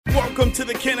Welcome to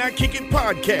the Can I Kick It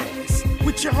podcast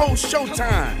with your host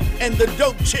Showtime and the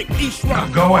dope chick East Rock.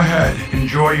 Now go ahead,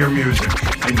 enjoy your music.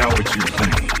 I know it's your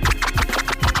thing.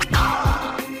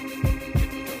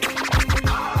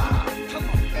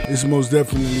 It's most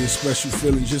definitely a special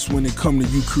feeling just when it comes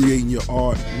to you creating your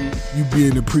art, you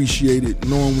being appreciated,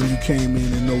 knowing when you came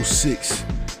in 06,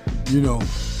 you know,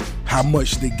 how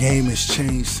much the game has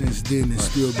changed since then and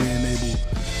still being able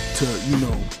to, you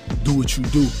know, do what you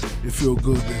do. It feel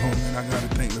good, big homie, and I gotta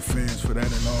thank the fans for that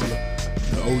and all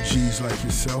the OGs like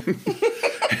yourself.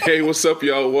 Hey, what's up,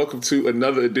 y'all? Welcome to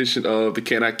another edition of the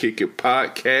Can I Kick It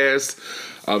podcast.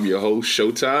 I'm your host,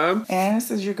 Showtime. And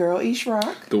this is your girl, East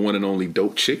Rock. The one and only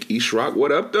dope chick, East Rock.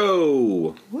 What up,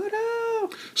 though? What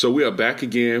up? So we are back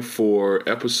again for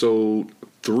episode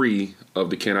 3 of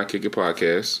the Can I Kick It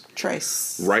podcast.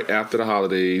 Trace. Right after the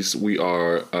holidays, we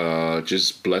are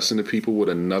just blessing the people with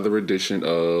another edition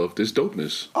of this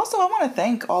dopeness. Also, I want to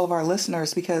thank all of our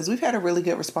listeners because we've had a really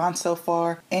good response so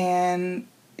far. And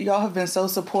y'all have been so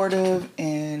supportive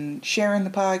in sharing the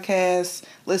podcast,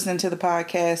 listening to the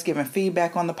podcast, giving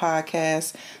feedback on the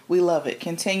podcast. We love it.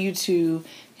 Continue to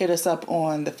hit us up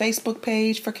on the Facebook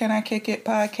page for Can I Kick It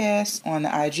podcast, on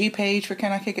the IG page for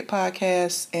Can I Kick It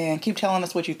podcast, and keep telling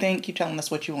us what you think, keep telling us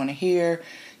what you want to hear.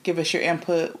 Give us your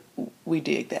input. We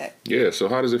dig that. Yeah, so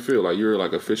how does it feel? Like you're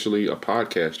like officially a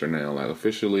podcaster now, like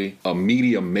officially a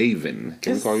media maven.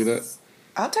 Can we call you that?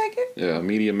 I'll take it. Yeah,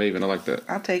 media maven. I like that.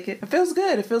 I'll take it. It feels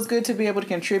good. It feels good to be able to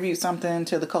contribute something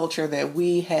to the culture that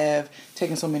we have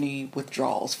taken so many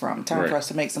withdrawals from. Time for us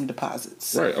to make some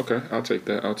deposits. Right. Okay. I'll take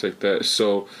that.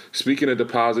 So speaking of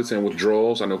deposits and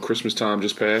withdrawals, I know Christmas time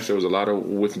just passed. There was a lot of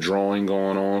withdrawing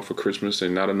going on for Christmas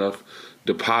and not enough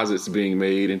deposits being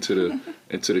made into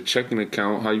the checking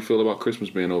account. How you feel about Christmas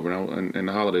being over now and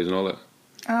the holidays and all that?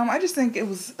 I just think it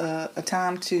was a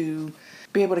time to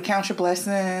be able to count your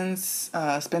blessings,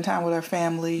 spend time with our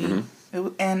family,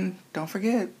 and don't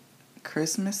forget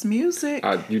Christmas music.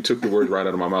 You took the word right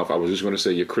out of my mouth. I was just going to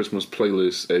say your Christmas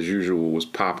playlist, as usual, was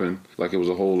popping. Like it was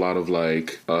a whole lot of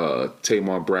like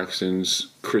Tamar Braxton's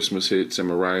Christmas hits and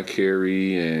Mariah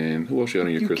Carey and who else you had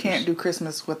on your Christmas? You can't do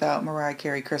Christmas without Mariah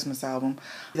Carey Christmas album.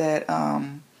 That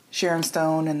Sharon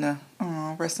Stone and the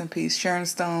rest in peace Sharon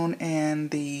Stone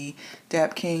and the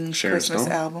Dap Kings Sharon Christmas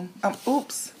Stone? album.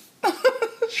 Oops.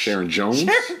 Sharon Jones?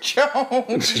 Sharon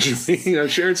Jones. Did you mean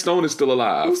Sharon Stone is still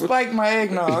alive? Who spiked my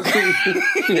eggnog?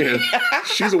 Yeah,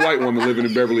 she's a white woman living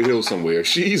in Beverly Hills somewhere.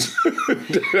 She's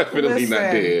definitely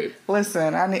not dead.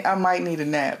 Listen, I might need a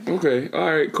nap. Okay,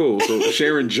 all right, cool. So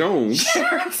Sharon Jones.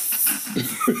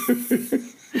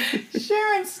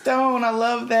 Sharon Stone, I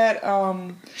love that.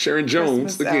 Sharon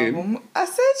Jones Christmas again. Album. I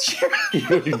said Sharon.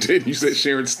 No, you did. You said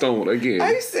Sharon Stone again.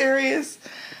 Are you serious?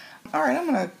 All right, I'm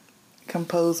gonna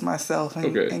compose myself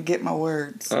and get my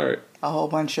words. All right. A whole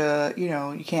bunch of, you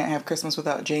can't have Christmas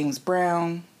without James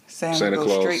Brown. Santa Claus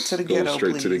goes straight to the ghetto,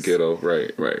 straight please. to the ghetto.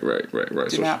 Right.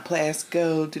 Do not pass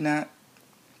go. Do not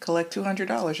collect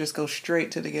 $200. Just go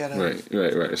straight to the ghetto.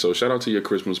 Right. So shout out to your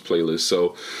Christmas playlist.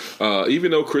 So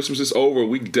even though Christmas is over,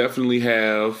 we definitely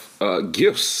have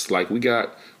gifts. Like we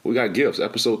got gifts.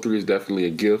 Episode 3 is definitely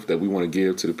a gift that we want to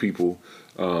give to the people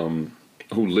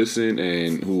who listen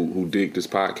and who dig this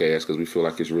podcast because we feel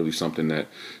like it's really something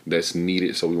that's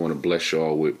needed. So we want to bless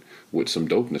y'all with some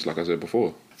dopeness, like I said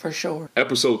before. For sure.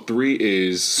 Episode 3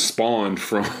 is spawned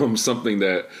from something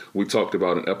that we talked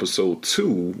about in episode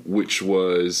 2, which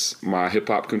was my hip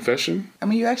hop confession. I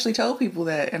mean, you actually told people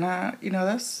that, and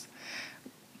that's.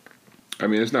 I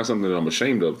mean, it's not something that I'm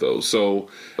ashamed of, though. So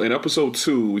in episode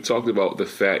 2, we talked about the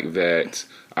fact that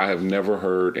I have never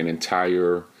heard an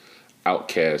entire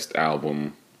Outkast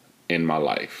album in my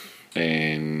life.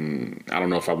 And I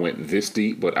don't know if I went this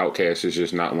deep, but Outkast is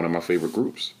just not one of my favorite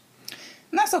groups.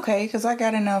 And that's okay, because I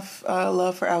got enough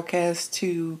love for Outkast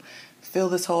to fill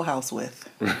this whole house with.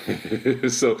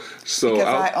 so because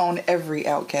I own every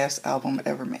Outkast album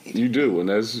ever made. You do, and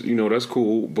that's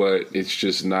cool, but it's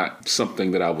just not something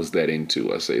that I was that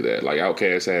into. I say that. Like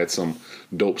Outkast had some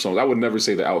dope songs. I would never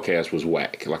say that Outkast was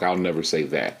whack. Like I'll never say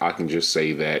that. I can just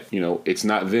say that, it's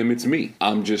not them, it's me.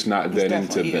 I'm just not that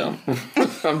into them.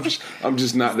 I'm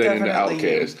just not that into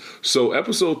Outkast. So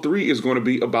episode 3 is going to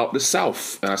be about the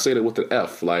South. And I say that with the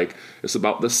F, like it's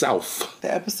about the South.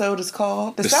 The episode is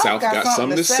called The South got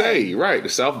something to say. Right. The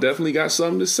South definitely got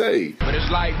something to say. But it's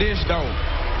like this though.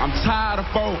 I'm tired of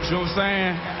folks, you know what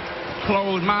I'm saying?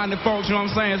 Closed-minded folks, you know what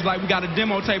I'm saying? It's like we got a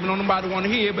demo tape and don't nobody want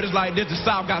to hear it, but it's like this, the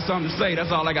South got something to say.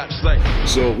 That's all I got to say.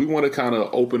 So we want to kind of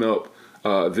open up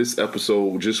this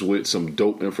episode just with some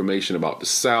dope information about the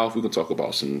South. We can talk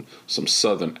about some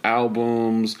Southern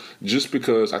albums, just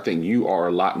because I think you are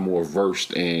a lot more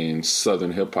versed in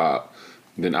Southern hip hop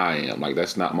than I am. Like,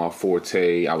 that's not my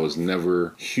forte. I was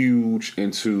never huge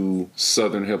into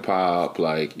Southern hip hop,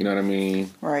 like, you know what I mean?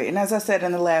 Right. And as I said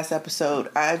in the last episode,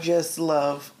 I just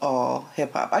love all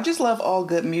hip hop. I just love all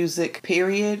good music,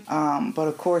 period. But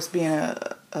of course, being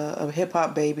a hip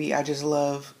hop baby, I just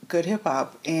love good hip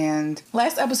hop. And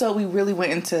last episode, we really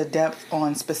went into depth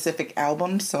on specific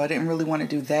albums, so I didn't really want to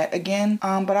do that again.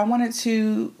 But I wanted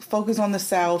to focus on the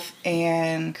South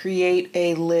and create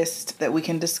a list that we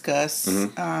can discuss.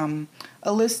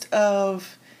 A list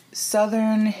of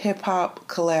Southern hip hop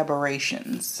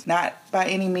collaborations. Not by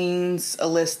any means a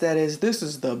list that is, this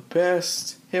is the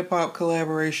best hip hop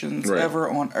collaborations ever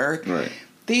on earth. Right.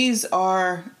 These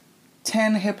are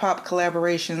 10 hip-hop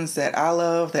collaborations that I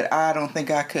love that I don't think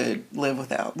I could live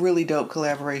without. Really dope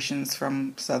collaborations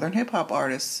from Southern hip-hop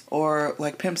artists, or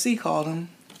like Pimp C called them,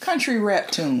 country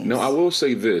rap tunes. No, I will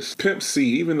say this. Pimp C,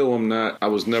 even though I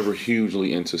was never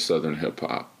hugely into Southern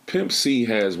hip-hop, Pimp C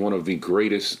has one of the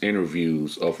greatest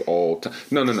interviews of all time.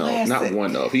 No, Classic. not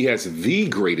one of. He has the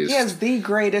greatest. He has the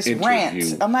greatest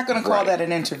rant. I'm not going to call that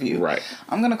an interview. Right.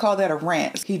 I'm going to call that a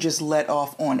rant. He just let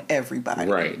off on everybody.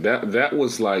 Right. That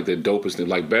was like the dopest thing.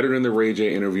 Like, better than the Ray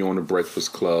J interview on the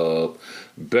Breakfast Club.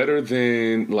 Better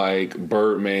than like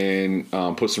Birdman,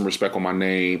 Put Some Respect on My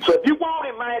Name. So if you want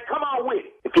it, man, come on with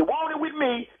it. If you want it with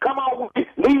me, come on with it.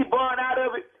 Leave Bun out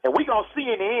of it, and we gonna see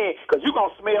in the end, because you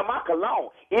gonna smell my cologne.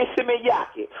 Issey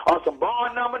Miyake on some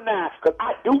Bond number 9, because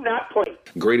I do not play.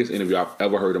 Greatest interview I've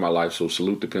ever heard in my life. So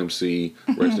salute to Pimp C.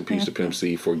 Rest in peace to Pimp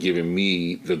C for giving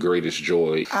me the greatest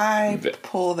joy. I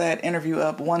pull that interview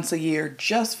up once a year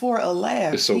just for a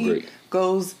laugh. It's so great.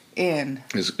 Goes in.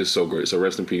 It's so great. So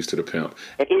rest in peace to the Pimp.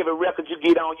 And every record you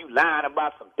get on, you lying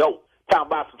about some dope, talking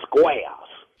about some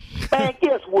squares. Man,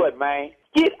 guess what, man?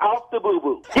 Get off the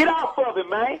boo-boo. Get off of it,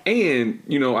 man. And,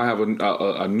 you know, I have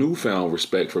a newfound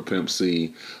respect for Pimp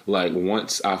C. Like,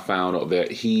 once I found out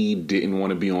that he didn't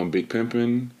want to be on Big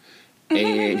Pimpin',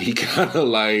 and he kind of,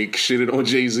 like, shitted on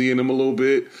Jay-Z and them a little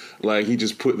bit. Like, he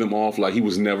just put them off. Like, he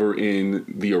was never in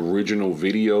the original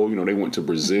video. You know, they went to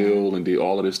Brazil and did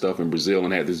all of this stuff in Brazil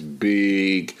and had this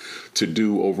big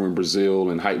to-do over in Brazil.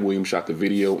 And Hype Williams shot the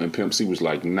video. And Pimp C was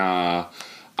like, nah,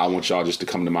 I want y'all just to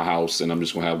come to my house and I'm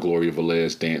just going to have Gloria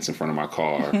Velez dance in front of my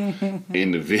car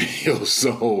in the video.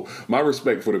 So my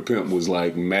respect for the Pimp was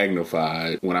like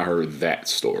magnified when I heard that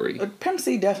story. But Pimp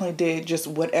C definitely did just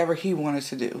whatever he wanted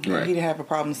to do. Right. He didn't have a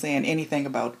problem saying anything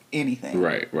about anything.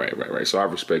 Right. So I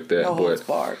respect that. No holds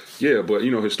barred. Yeah, but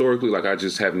you know, historically, like, I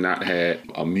just have not had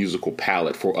a musical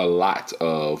palette for a lot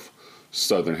of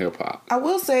Southern hip hop. I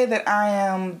will say that I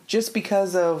am, just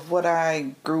because of what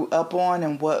I grew up on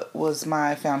and what was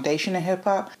my foundation in hip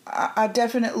hop, I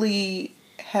definitely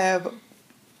have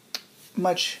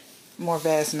much more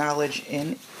vast knowledge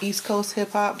in East Coast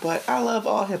hip hop, but I love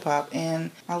all hip hop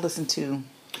and I listen to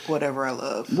whatever I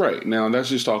love. Right. Now, that's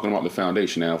just talking about the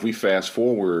foundation. Now, if we fast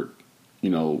forward, you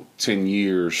know, 10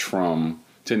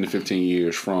 to 15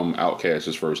 years from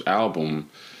Outkast's first album,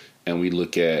 and we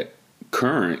look at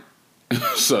current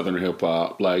Southern hip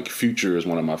hop, like, Future is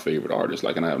one of my favorite artists.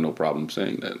 Like, and I have no problem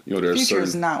saying that. You know, Future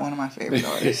is not one of my favorite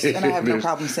artists, and I have no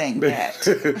problem saying that.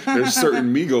 There's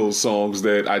certain Migos songs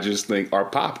that I just think are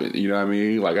popping. You know what I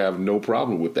mean? Like, I have no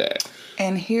problem with that.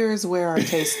 And here's where our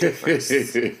taste differs.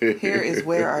 Here is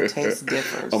where our taste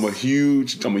differs. I'm a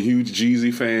huge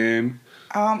Jeezy fan.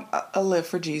 I live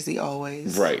for Jeezy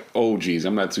always. Right, old Jeezy.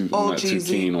 I'm not too Jeezy.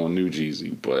 keen on new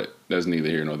Jeezy, but that's neither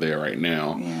here nor there right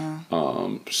now. Yeah.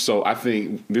 So I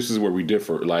think this is where we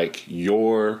differ. Like,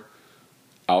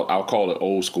 I'll call it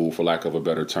old school for lack of a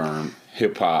better term.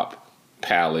 Hip hop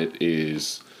palette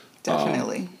is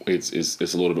definitely it's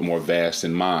a little bit more vast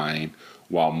than mine.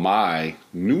 While my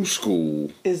new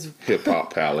school is hip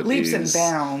hop palette leaps and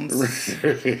bounds.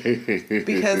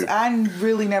 Because I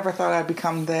really never thought I'd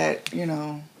become that, you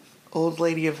know, old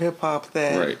lady of hip hop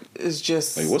that is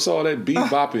just like, what's all that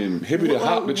bebopping, hippity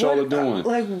hop that y'all are doing?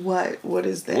 Like, what? What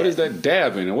is that? What is that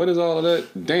dabbing and what is all of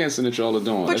that dancing that y'all are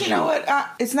doing? But you know what?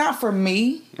 It's not for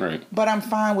me. Right. But I'm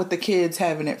fine with the kids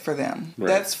having it for them.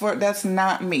 Right. That's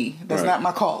not me. That's not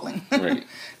my calling. Right.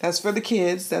 That's for the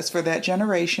kids. That's for that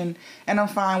generation. And I'm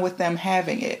fine with them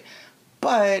having it.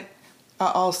 But I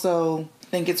also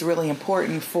think it's really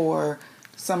important for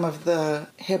some of the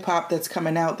hip hop that's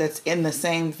coming out that's in the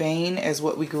same vein as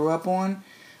what we grew up on.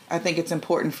 I think it's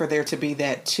important for there to be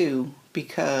that too,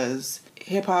 because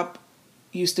hip hop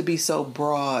used to be so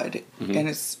broad, and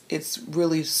it's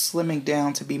really slimming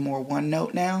down to be more one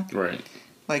note now. Right.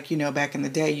 Like, you know, back in the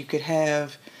day, you could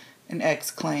have an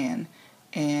X-Clan,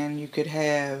 and you could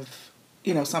have,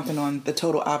 you know, something on the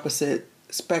total opposite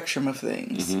spectrum of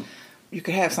things. You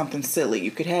could have something silly.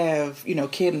 You could have, you know,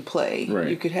 Kid and Play. Right.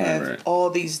 You could have all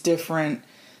these different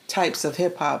types of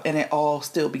hip hop, and it all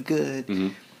still be good.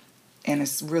 And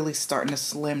it's really starting to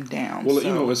slim down. Well,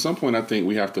 you know, at some point, I think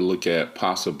we have to look at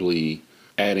possibly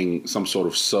adding some sort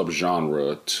of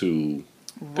subgenre to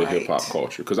the hip hop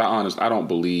culture. Because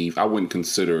I wouldn't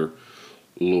consider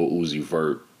Lil Uzi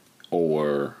Vert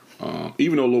or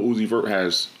even though Lil Uzi Vert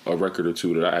has a record or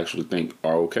two that I actually think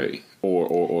are okay, or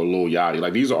Lil Yachty.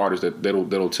 Like, these are artists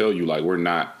that'll tell you, like, we're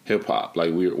not hip hop,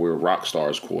 like we're rock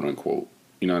stars, quote unquote.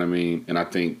 You know what I mean? And I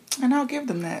think, and I'll give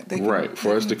them that.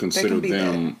 For us to consider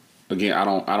them again, I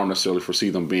don't necessarily foresee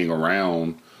them being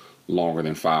around longer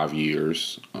than 5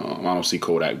 years. I don't see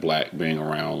Kodak Black being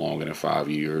around longer than 5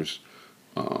 years.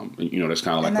 You know, that's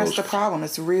kind of like, and that's the problem.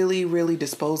 It's really, really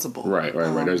disposable. Right.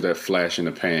 There's that flash in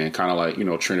the pan, kind of like, you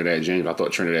know, Trinidad James. I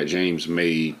thought Trinidad James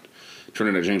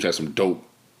had some dope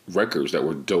records that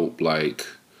were dope, like,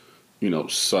 you know,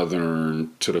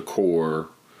 Southern to the core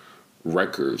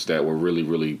records that were really,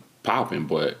 really popping.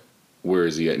 But where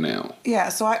is he at now? Yeah,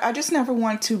 so I just never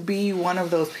want to be one of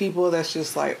those people that's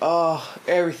just like, oh,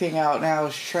 everything out now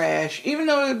is trash. Even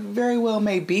though it very well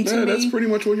may be to me. Yeah, that's pretty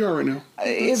much where you are right now.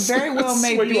 It very well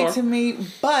may be to me,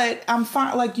 but I'm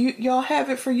fine. Like, y'all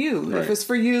have it for you. Right. If it's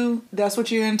for you, that's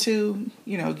what you're into,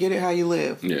 you know, get it how you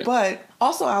live. Yeah. But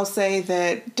also, I'll say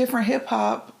that different hip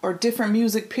hop or different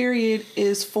music, period,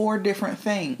 is for different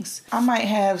things. I might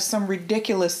have some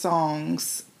ridiculous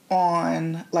songs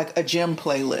on like a gym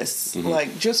playlist,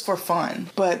 like just for fun,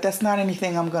 but that's not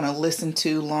anything I'm gonna listen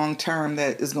to long term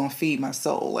that is gonna feed my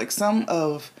soul. Like, some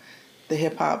of the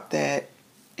hip hop that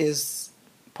is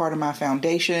part of my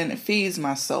foundation, it feeds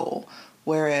my soul,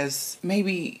 whereas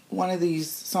maybe one of these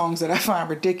songs that I find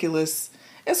ridiculous,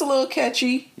 it's a little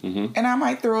catchy, and I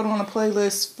might throw it on a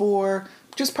playlist for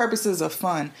just purposes of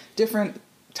fun. Different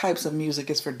types of music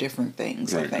is for different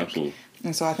things, I think. Absolutely.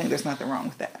 And so I think there's nothing wrong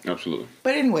with that. Absolutely.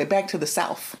 But anyway, back to the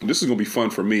South. This is going to be fun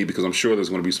for me because I'm sure there's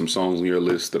going to be some songs on your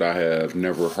list that I have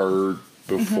never heard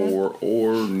before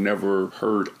or never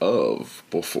heard of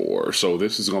before. So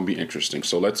this is going to be interesting.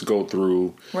 So let's go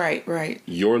through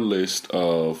your list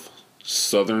of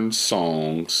Southern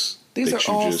songs. These are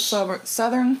all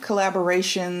Southern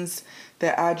collaborations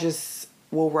that I just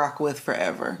will rock with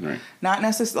forever. Right. Not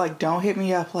necessarily like, don't hit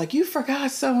me up like, you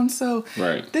forgot so and so.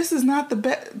 Right. This is not the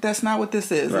best. That's not what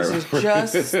this is. Right,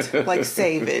 this is just like,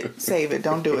 save it.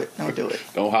 Don't do it.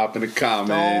 Don't hop in the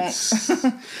comments.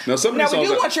 Now, some of these songs,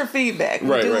 we do want your feedback.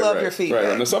 We do love your feedback.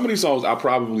 Right. Now, some of these songs I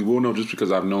probably will know just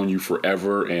because I've known you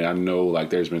forever, and I know like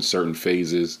there's been certain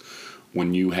phases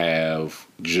when you have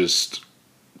just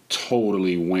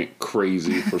totally went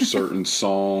crazy for certain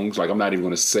songs. Like, I'm not even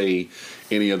going to say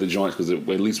any of the joints because at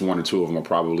least one or two of them are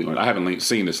probably. I haven't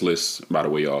seen this list, by the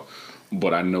way, y'all,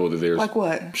 but I know that there's. Like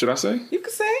what? Should I say? You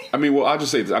could say. I mean, well, I'll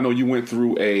just say this. I know you went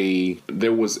through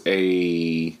there was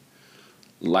a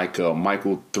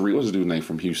Michael 3. What's the dude's name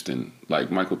from Houston? Like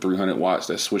Michael 300 watts.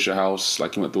 That Swisher House.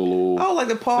 Like, you went through a little. Oh, like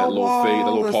the Paul Wall.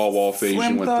 The little Paul Wall phase you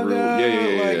went through.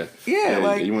 Yeah.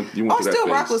 Like you went through that still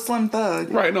phase. rock with Slim Thug.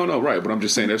 Right. No. Right. But I'm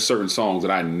just saying there's certain songs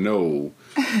that I know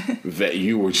that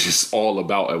you were just all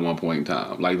about at one point in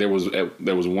time. Like, there was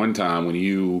one time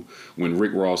when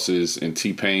Rick Ross's and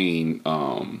T-Pain,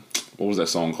 what was that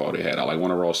song called they had out? Like,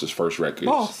 one of Ross's first records.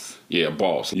 Boss. Yeah,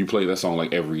 Boss. You play that song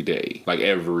like every day. Like,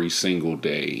 every single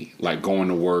day. Like, going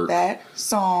to work. That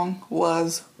song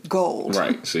was gold.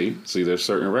 Right. See, there's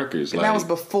certain records. And that was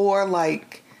before,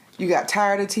 like, you got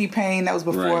tired of T-Pain. That was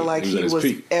before, like, he was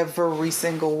every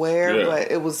single where, but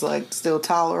it was, like, still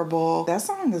tolerable. That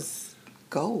song is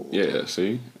gold. Yeah,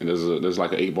 see? And there's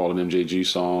like an 8-Ball and MJG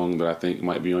song that I think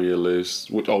might be on your list.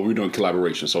 We're doing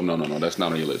collaboration, so no, that's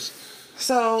not on your list.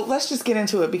 So let's just get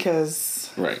into it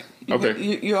because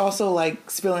okay, you're also like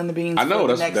spilling the beans. I know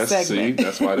for the next segment. See,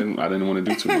 that's why I didn't want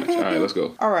to do too much. All right, let's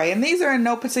go. All right, and these are in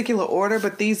no particular order,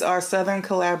 but these are Southern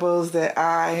collabos that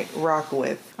I rock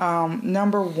with.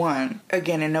 Number 1,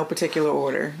 again in no particular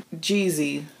order,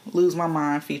 Jeezy, "Lose My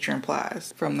Mind" featuring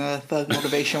Plies from the Thug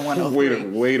Motivation 103.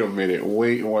 Wait a minute.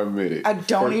 Wait 1 minute. I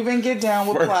don't even get down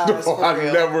with Plies.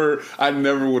 I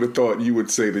never would have thought you would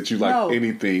say that you like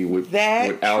anything with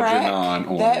Algernon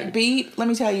on that it. Beat. Let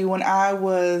me tell you, when I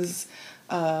was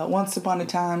once upon a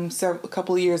time, a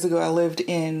couple of years ago, I lived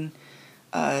in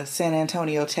San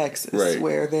Antonio, Texas,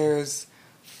 where there's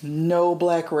no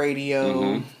black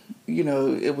radio. You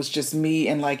know, it was just me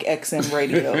and like XM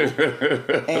radio,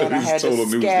 and I had to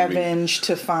scavenge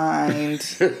to find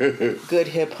good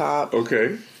hip hop.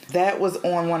 Okay. That was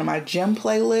on one of my gym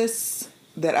playlists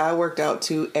that I worked out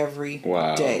to every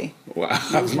day. Wow.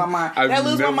 Lose My Mind. That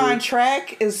Lose My Mind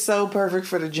track is so perfect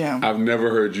for the gym. I've never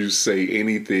heard you say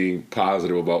anything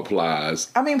positive about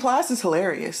Plies. I mean, Plies is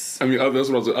hilarious. I mean, that's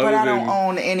what I was. But I don't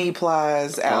own any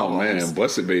Plies albums. Oh man,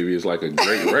 Blessed Baby is like a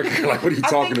great record. Like, what are you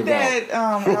talking about? I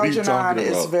think that Algernon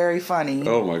is very funny.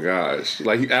 Oh my gosh.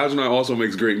 Like, Algernon also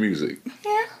makes great music.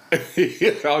 Yeah.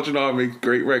 Algernon makes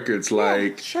great records.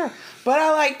 Like, sure. But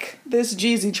I like this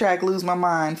Jeezy track, Lose My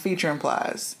Mind, featuring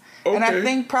Plies. Okay. And I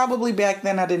think probably back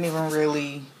then I didn't even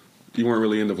really... You weren't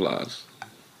really into Plies?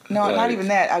 No, not even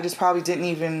that. I just probably didn't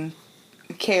even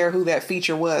care who that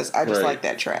feature was. I just liked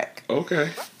that track.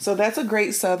 Okay. So that's a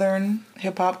great Southern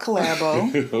hip-hop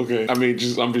collabo. Okay. I mean,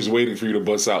 I'm just waiting for you to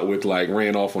bust out with, like,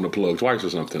 Ran Off on the Plug twice or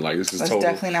something. Like, this is That's total...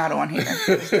 definitely not on here.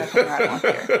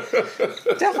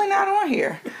 Definitely not on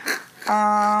here.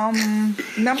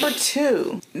 Number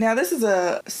 2. Now this is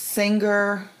a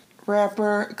singer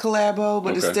rapper collabo,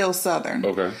 but it's still Southern.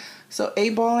 Okay. So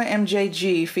 8Ball and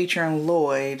MJG featuring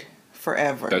Lloyd,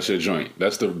 Forever. That's your joint.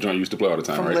 That's the joint you used to play all the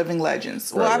time, from right? Living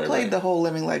Legends. Well, I played the whole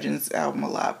Living Legends album a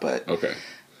lot, but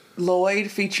Lloyd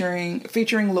featuring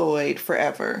Lloyd,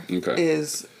 Forever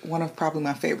is one of probably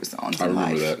my favorite songs in life.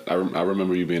 I remember that. I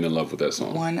remember you being in love with that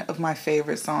song. One of my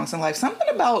favorite songs in life. Something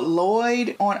about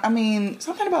Lloyd on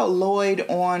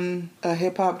a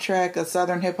hip hop track, a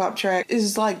Southern hip hop track,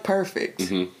 is like perfect.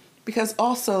 Mm-hmm. Because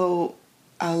also,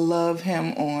 I love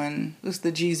him on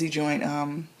the Jeezy joint,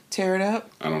 Tear It Up.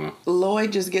 I don't know.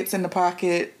 Lloyd just gets in the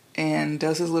pocket and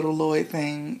does his little Lloyd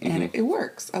thing, and it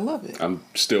works. I love it. I'm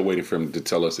still waiting for him to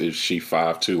tell us if she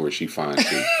 5'2" or she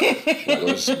 5'2". Like,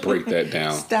 let's break that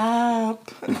down.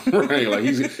 Stop. Right, like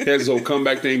he has this whole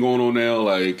comeback thing going on now.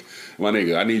 Like, my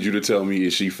nigga, I need you to tell me,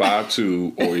 is she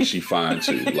 5'2" or is she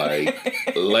 5'2"?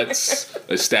 Like, let's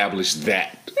establish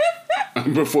that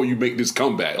before you make this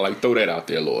comeback. Like, throw that out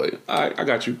there, Lloyd. All right, I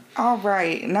got you. All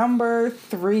right, number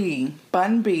 3,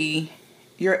 Bun B,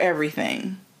 You're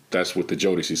Everything. That's with the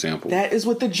Jodeci sample. That is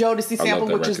with the Jodeci sample,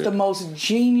 which is the most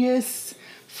genius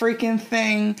freaking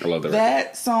thing. I love that.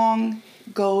 That song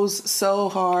goes so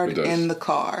hard in the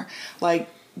car. Like,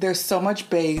 there's so much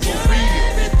bass.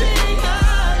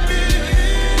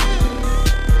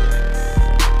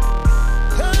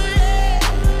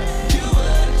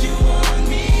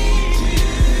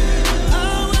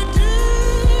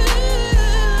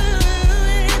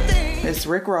 It's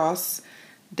Rick Ross,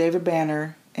 David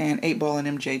Banner, and 8Ball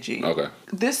and MJG. Okay.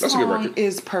 This song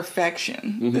is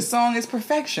perfection. Mm-hmm. This song is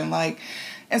perfection. Like,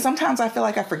 and sometimes I feel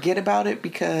like I forget about it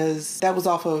because that was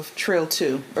off of Trill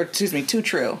 2. Or, excuse me, 2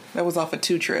 Trill. That was off of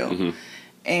 2 Trill. Mm-hmm.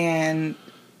 And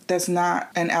that's not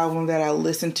an album that I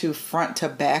listen to front to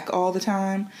back all the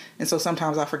time. And so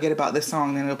sometimes I forget about this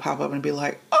song, and then it'll pop up and be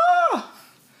like, oh!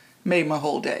 Made my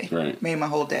whole day. Right. Made my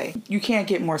whole day. You can't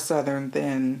get more Southern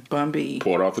than Bun B.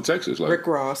 Port off of Texas. Like. Rick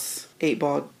Ross,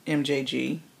 8Ball,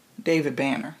 MJG, David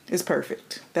Banner. It's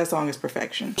perfect. That song is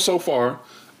perfection. So far,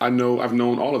 I've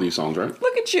known all of these songs, right?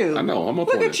 Look at you. I know. I'm up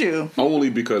Look on at you.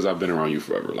 Only because I've been around you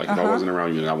forever. Like, if I wasn't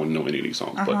around you, then I wouldn't know any of these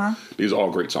songs. But these are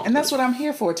all great songs. And that's what I'm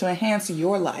here for, to enhance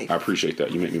your life. I appreciate that.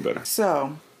 You make me better.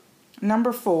 So,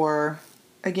 number 4...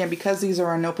 Again, because these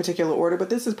are in no particular order,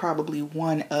 but this is probably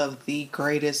one of the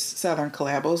greatest Southern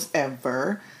collabos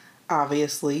ever.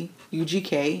 Obviously,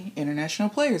 UGK, International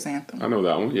Players Anthem. I know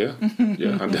that one, yeah.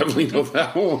 Yeah, I definitely know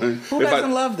that one. Who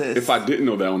doesn't love this? If I didn't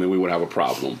know that one, then we would have a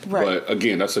problem. Right. But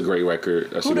again, that's a great record.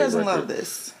 Who doesn't love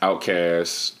this?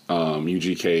 Outkast,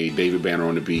 UGK, David Banner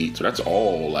on the beat. So that's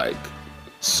all, like,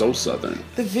 so Southern.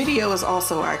 The video is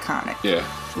also iconic. Yeah.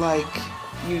 Like,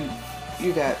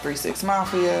 you got 3 6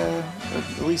 Mafia,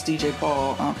 at least DJ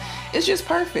Paul. It's just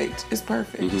perfect. It's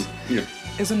perfect. Mm-hmm. Yeah.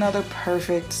 It's another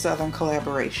perfect Southern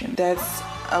collaboration. That's,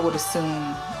 I would assume,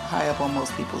 high up on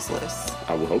most people's lists.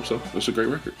 I would hope so. It's a great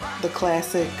record. The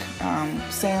classic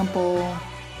sample.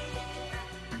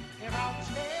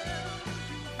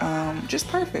 Just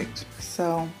perfect.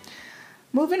 So,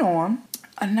 moving on.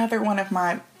 Another one of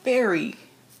my very,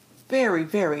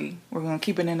 very, we're going to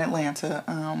keep it in Atlanta.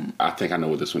 I think I know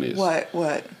what this one is.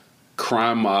 What?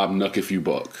 Crime Mob, Knuck If You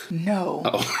Buck. No,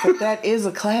 but that is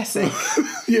a classic.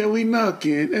 Yeah, we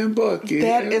knucking and bucking.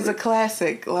 That is a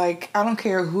classic. Like, I don't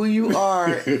care who you are,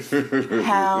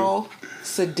 how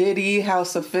sedity, how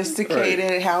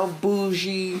sophisticated, how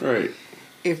bougie. Right.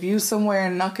 If you somewhere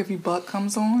and Knuck If You Buck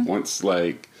comes on, once,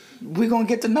 like, we're going to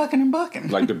get to knucking and bucking.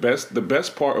 Like, the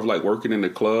best part of, like, working in the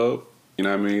club, you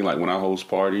know what I mean? Like, when I host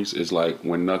parties, is like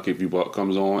when Knuck If You Buck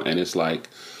comes on, and it's like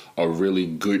a really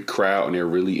good crowd, and they're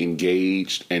really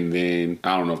engaged. And then,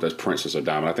 I don't know if that's Princess or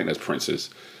Diamond. I think that's Princess.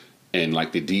 And,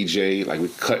 like, the DJ, like, we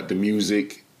cut the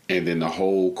music, and then the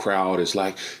whole crowd is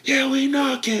like, yeah, we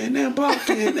knocking and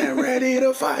bucking and ready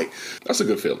to fight. That's a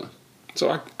good feeling.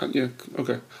 So yeah,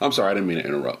 okay. I'm sorry, I didn't mean to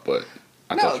interrupt, but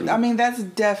I mean that's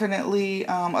definitely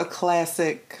a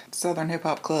classic Southern hip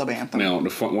hop club anthem. Now,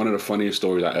 one of the funniest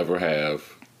stories I ever have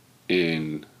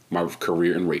in my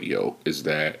career in radio is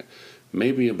that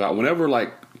maybe about whenever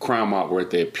like Crown Mob were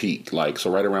at their peak, like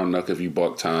so right around Knuck If You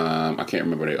Buck time, I can't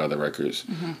remember their other records.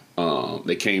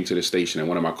 They came to the station and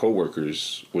one of my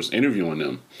coworkers was interviewing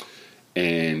them,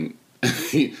 and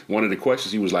one of the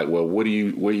questions he was like, "Well, where do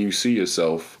you see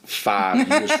yourself 5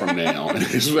 years from now?" And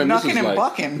Knucking and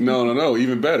bucking. No,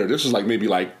 even better. This was like maybe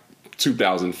like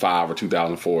 2005 or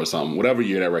 2004 or something, whatever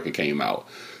year that record came out.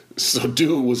 So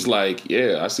dude was like,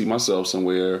 "Yeah, I see myself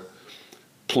somewhere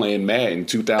playing Madden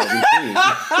 2010."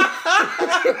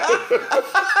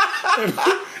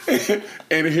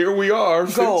 and here we are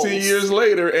 15 years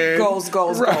later, and goals.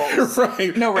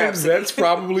 Right. No raps. That's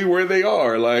probably where they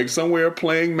are, like somewhere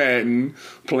playing Madden,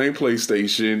 playing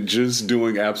PlayStation, just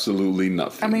doing absolutely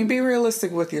nothing. I mean, be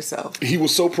realistic with yourself. He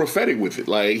was so prophetic with it.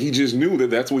 Like, he just knew that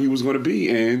that's what he was going to be,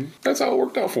 and that's how it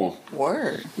worked out for him.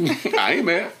 Word. I ain't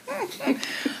mad.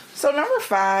 So number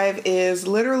 5 is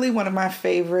literally one of my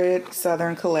favorite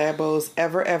Southern collabos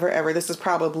ever. This is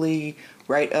probably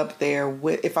right up there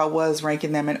with, if I was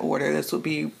ranking them in order, this would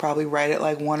be probably right at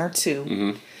like 1 or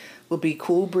 2. Would be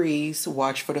Cool Breeze,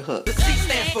 Watch for the Hook. The C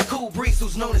stands for Cool Breeze,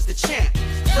 who's known as the champ.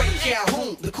 Freddie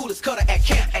Calhoun, the coolest cutter at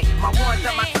camp. Hey, my ones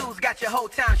and my twos got your whole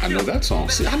town. I know that song.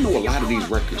 See, I know a lot of these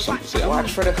records.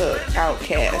 Watch for the Hook,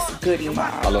 Outkast, Goody Mob.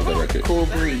 I love that record. Cool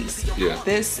Breeze. Yeah.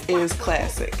 This is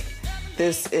classic.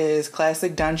 This is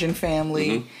classic Dungeon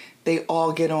Family. They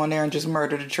all get on there and just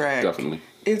murder the track. Definitely.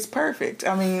 It's perfect.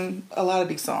 I mean, a lot of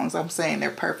these songs, I'm saying they're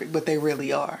perfect, but they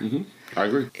really are. I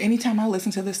agree. Anytime I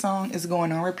listen to this song, it's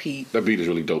going on repeat. That beat is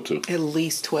really dope, too. At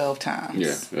least 12 times. Yeah,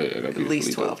 that beat At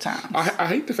least really 12 dope. times. I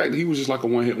hate the fact that he was just like a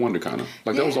one-hit wonder, kind of.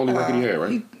 Like, that was the only record he had,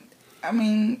 right?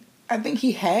 I think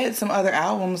he had some other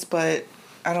albums, but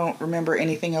I don't remember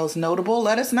anything else notable.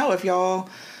 Let us know if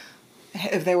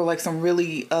there were like some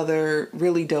really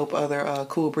dope other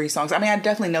Cool Breeze songs. I mean, I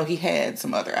definitely know he had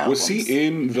some other albums. Was he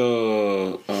in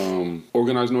the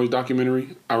Organized Noise documentary?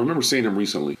 I remember seeing him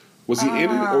recently. Was he in it,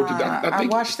 or did I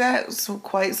watched that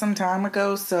quite some time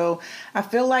ago, so I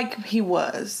feel like he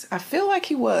was.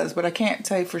 But I can't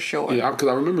say for sure. Yeah, because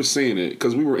I remember seeing it,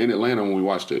 because we were in Atlanta when we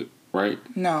watched it, right?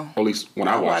 No. Or at least when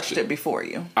I watched it before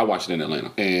you. I watched it in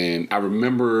Atlanta. And I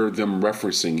remember them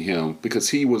referencing him, because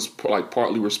he was like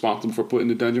partly responsible for putting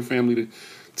the Dungeon Family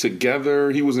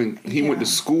together. He went to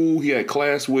school, he had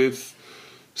class with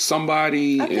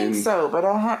somebody. I think so, but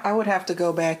I would have to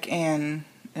go back and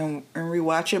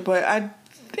rewatch it, but I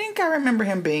think I remember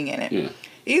him being in it. Yeah.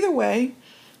 Either way,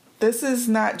 this is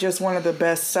not just one of the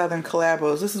best Southern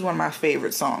collabos. This is one of my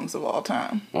favorite songs of all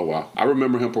time. Oh, wow. I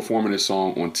remember him performing this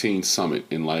song on Teen Summit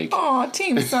in like... Oh,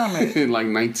 Teen Summit. in like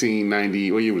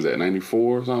 1990... What year was that?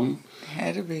 94 or something?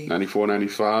 Had to be. 94,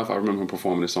 95. I remember him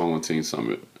performing this song on Teen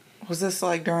Summit. Was this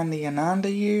like during the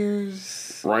Ananda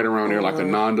years? Right around there, like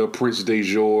Ananda, Prince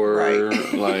DeJour,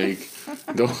 right. like...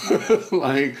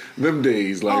 like them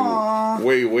days, like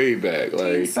way back.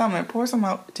 Like Teen Summit, pour some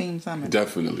out. Teen Summit.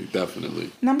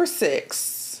 Definitely. Number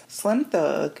 6, Slim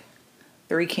Thug,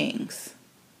 Three Kings.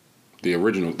 The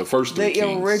original, the first Three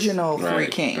Kings. The original Three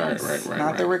Kings. Right.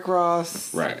 Not the Rick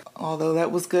Ross. Right. Although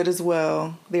that was good as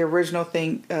well. The original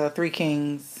Three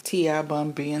Kings, T.I.,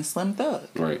 Bun B, and Slim Thug.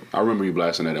 Right. I remember you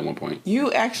blasting that at one point.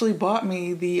 You actually bought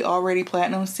me the Already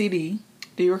Platinum CD.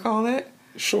 Do you recall that?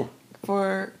 Sure.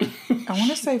 I want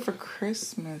to say for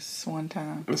Christmas one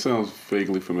time. That sounds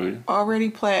vaguely familiar. Already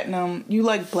Platinum. You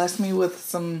like blessed me with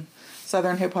some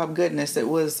Southern hip hop goodness. It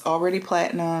was Already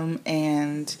Platinum,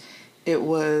 and it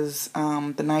was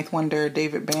the Ninth Wonder,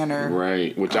 David Banner.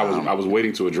 Right. Which I was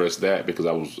waiting to address that, because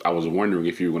I was wondering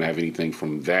if you were going to have anything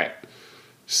from that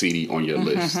CD on your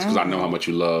list, because I know how much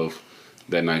you love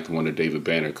that Ninth Wonder, David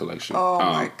Banner collection. Oh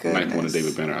my goodness. Ninth Wonder,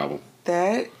 David Banner album.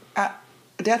 That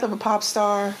Death of a Pop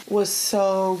Star was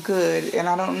so good, and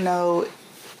I don't know,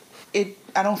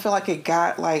 I don't feel like it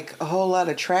got like a whole lot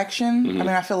of traction. I mean,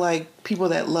 I feel like people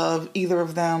that love either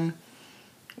of them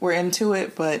were into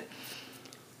it, but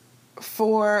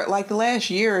for like the last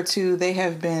year or two, they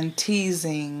have been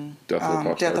teasing Death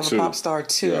of a Pop Star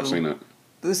 2. Yeah, I've seen that.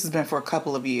 This has been for a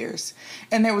couple of years,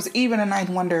 and there was even a Ninth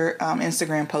Wonder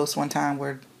Instagram post one time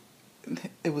where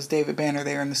it was David Banner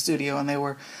there in the studio, and they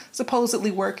were supposedly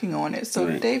working on it. So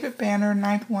right. David Banner,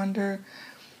 Ninth Wonder,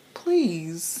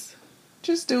 please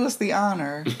just do us the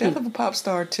honor. Death of a Pop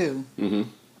Star 2.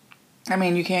 I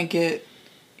mean, you can't get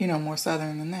more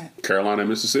Southern than that. Carolina and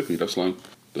Mississippi, that's like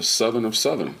the Southern of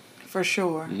Southern. For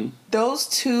sure. Those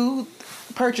two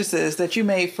purchases that you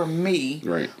made for me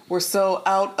were so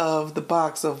out of the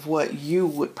box of what you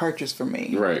would purchase for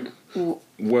me. Right.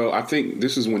 Well, I think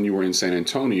this is when you were in San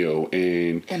Antonio,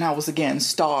 and I was again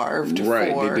starved.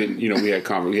 Right. For they didn't. You know, we had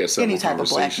several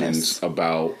conversations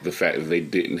about the fact that they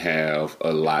didn't have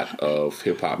a lot of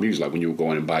hip hop music. Like when you were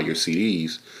going and buy your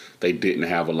CDs, they didn't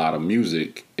have a lot of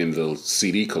music in the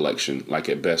CD collection, like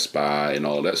at Best Buy and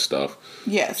all that stuff.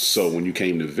 Yes. So when you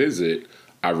came to visit,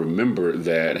 I remember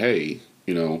that, hey,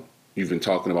 you know, you've been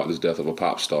talking about this death of a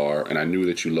pop star, and I knew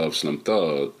that you love Slim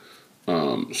Thug.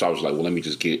 So I was like, well, let me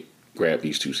just grab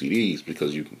these 2 CDs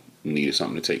because you needed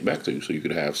something to take back to you, so you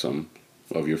could have some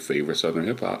of your favorite Southern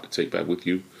hip hop to take back with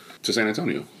you to San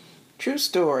Antonio. True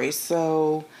story.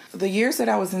 So the years that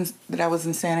I was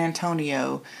in San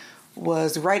Antonio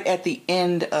was right at the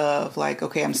end of like,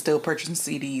 okay, I'm still purchasing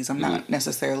CDs. I'm not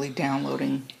necessarily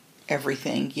downloading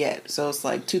everything yet. So it's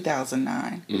like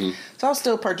 2009. So I was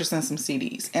still purchasing some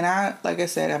CDs. And like I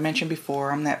said, I mentioned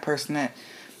before, I'm that person that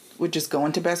would just go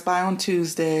into Best Buy on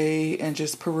Tuesday and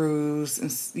just peruse,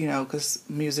 and you know, because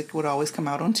music would always come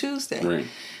out on Tuesday. Right.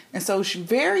 And so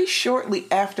very shortly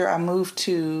after I moved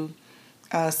to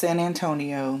San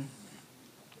Antonio,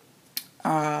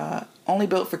 Only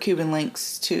Built for Cuban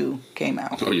Links 2 came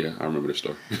out. Oh yeah, I remember the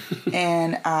story.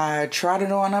 And I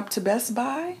trotted on up to Best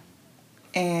Buy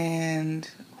and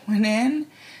went in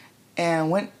and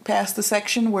went past the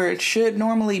section where it should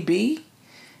normally be,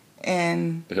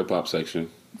 and the hip hop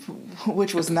section,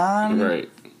 which was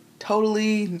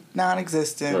totally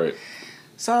non-existent. Right.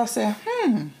 So I said,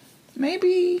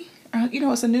 maybe, you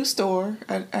know, it's a new store.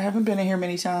 I haven't been in here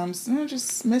many times. I'm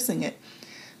just missing it.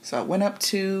 So I went up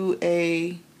to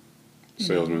a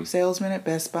salesman at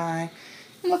Best Buy.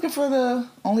 I'm looking for the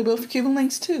Only Built for Cuban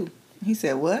Links 2. He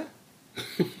said, what?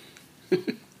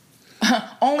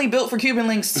 Only Built for Cuban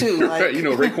Links 2. Like, you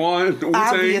know, Raekwon, Wu-Tang.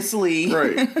 Obviously.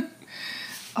 Right.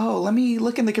 Oh, let me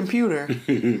look in the computer.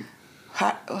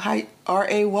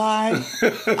 R-A-Y.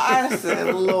 I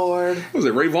said, Lord. Was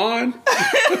it Rayvon?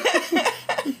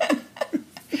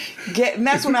 And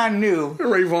that's when I knew.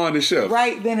 Rayvon the chef.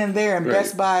 Right then and there, and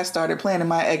Best Buy started planning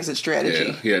my exit strategy.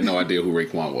 Yeah, he had no idea who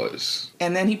Raekwon was.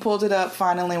 And then he pulled it up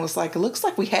finally and was like, it looks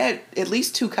like we had at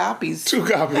least 2 copies. 2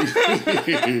 copies.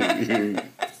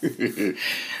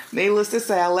 Needless to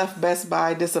say, I left Best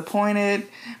Buy disappointed.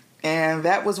 And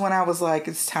that was when I was like,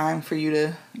 it's time for you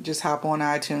to just hop on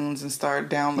iTunes and start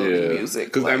downloading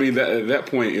music. Because, I mean, at that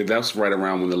point, that's right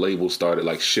around when the label started,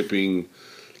 like, shipping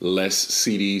less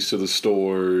CDs to the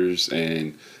stores,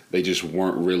 and they just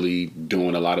weren't really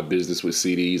doing a lot of business with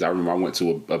CDs. I remember I went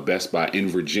to a Best Buy in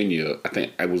Virginia. I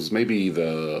think it was maybe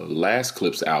the last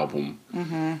Clips album.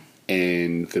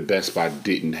 And the Best Buy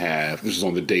didn't have, this was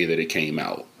on the day that it came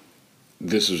out.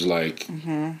 This was like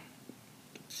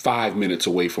 5 minutes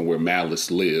away from where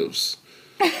Malice lives.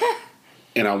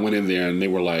 And I went in there and they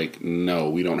were like, no,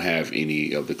 we don't have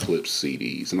any of the Clips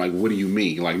CDs. I'm like, what do you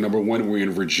mean? Like, number 1, we're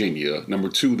in Virginia. Number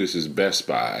 2, this is Best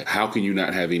Buy. How can you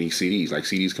not have any CDs? Like,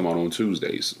 CDs come out on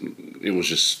Tuesdays. It was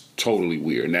just totally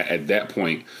weird. And at that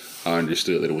point, I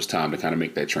understood that it was time to kind of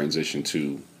make that transition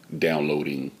to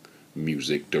downloading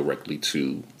music directly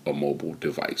to a mobile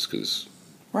device.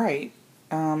 Right.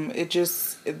 It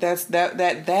just,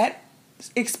 that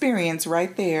experience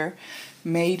right there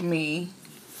made me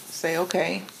say,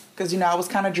 okay, because, you know, I was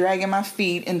kind of dragging my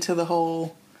feet into the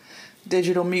whole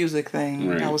digital music thing.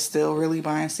 Right. I was still really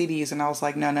buying CDs, and I was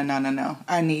like, no.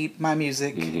 I need my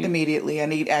music immediately. I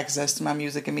need access to my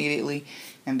music immediately.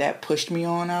 And that pushed me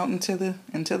on out into the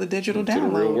digital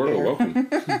download. The real world. Welcome.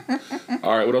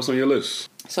 All right, what else on your list?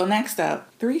 So next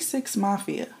up, 3 6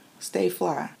 Mafia, Stay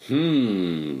Fly.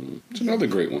 It's another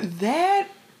great one. That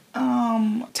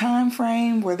time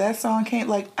frame where that song came,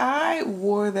 like, I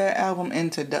wore that album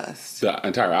into dust. The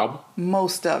entire album?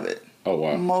 Most of it. Oh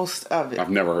wow. Most of it. I've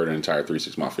never heard an entire 3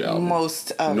 6 Mafia album.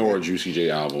 Most of nor it. a Juicy J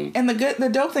album. And the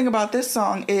dope thing about this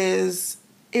song is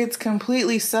it's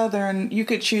completely Southern. You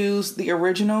could choose the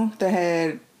original that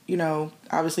had, you know,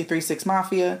 obviously 3 6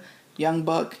 Mafia, Young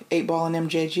Buck, 8 Ball, and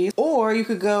MJG. Or you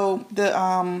could go,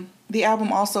 the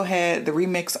album also had the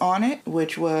remix on it,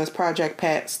 which was Project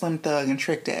Pat, Slim Thug, and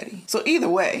Trick Daddy. So either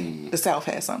way, the South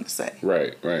had something to say.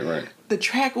 Right. The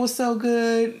track was so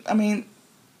good. I mean,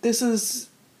 this is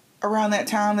around that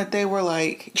time that they were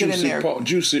like, get in there.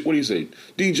 Juicy, what do you say?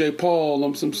 DJ Paul,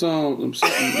 I'm something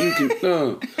you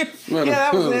can, yeah,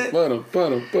 that was it.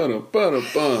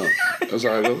 That's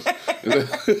how it goes.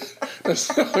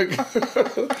 That's like,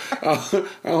 I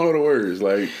don't know the words.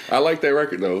 Like, I like that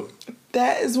record though.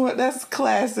 That's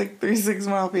classic 3 6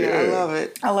 Mafia. I love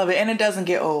it. I love it. And it doesn't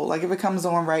get old. Like if it comes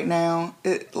on right now,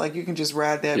 you can just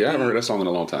ride that. Yeah, I haven't heard that song in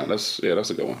a long time. That's a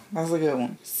good one. That's a good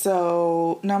one.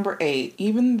 So number 8.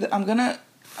 I'm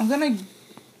gonna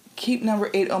keep number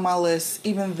 8 on my list,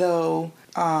 even though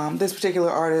this particular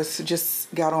artist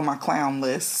just got on my clown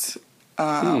list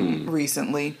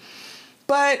recently.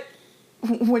 But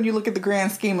when you look at the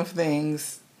grand scheme of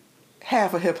things,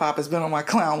 half of hip hop has been on my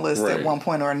clown list at one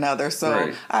point or another.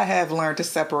 So I have learned to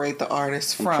separate the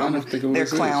artists from their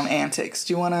clown antics.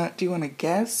 Do you wanna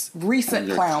guess?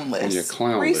 Recent clown list. On your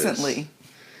clown recently. List.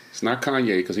 It's not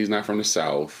Kanye because he's not from the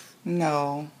South.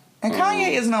 No. And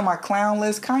Kanye isn't on my clown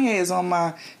list. Kanye is on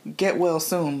my get well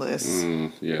soon list.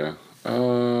 Yeah.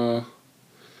 On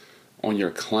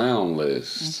your clown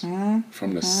list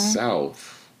from the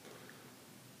South.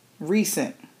 A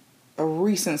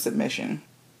recent submission.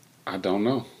 I don't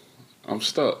know. I'm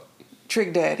stuck.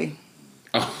 Trick Daddy.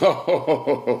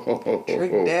 Oh.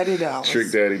 Trick Daddy Dollars.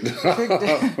 Trick Daddy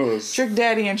Dollars. Trick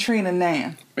Daddy and Trina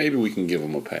Nan. Maybe we can give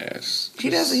him a pass. He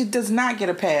does not get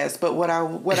a pass, but what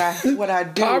I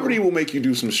do. Poverty will make you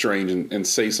do some strange and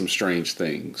say some strange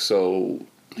things. So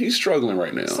he's struggling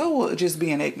right now. So will just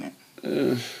being ignorant.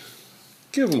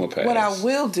 Give him a pass. What I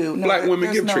will do. No, Black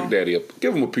women, give Trick Daddy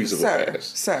give him a piece of a pass.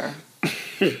 Sir.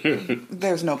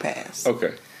 There's no pass.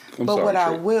 Okay. I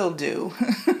will do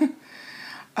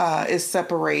is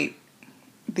separate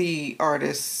the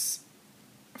artists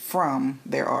from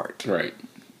their art. Right.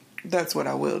 That's what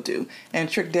I will do. And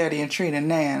Trick Daddy and Trina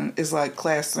Nan is like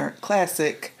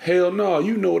classic. Hell no,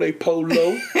 you know they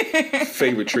polo.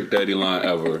 Favorite Trick Daddy line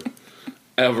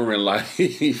ever in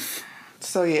life.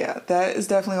 So yeah, that is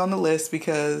definitely on the list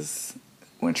because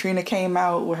when Trina came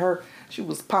out with her, she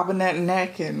was popping that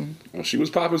neck and... Well, she was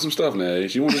popping some stuff now.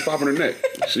 She wasn't just popping her neck.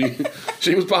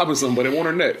 She was popping some, but it wasn't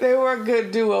her neck. They were a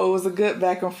good duo. It was a good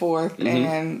back and forth.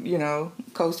 And,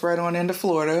 coast right on into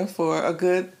Florida for a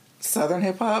good Southern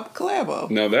hip-hop collabo.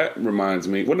 Now, that reminds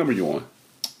me... What number you on?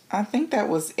 I think that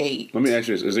was 8. Let me ask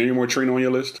you this. Is there any more Trina on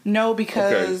your list? No,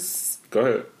 because...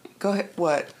 Okay. Go ahead.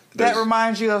 What? That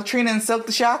reminds you of Trina and Silk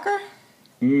the Shocker?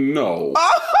 No.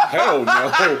 Hell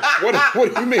no. What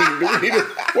do you mean?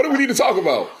 What do we need to talk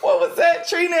about? What was that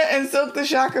Trina and Silk the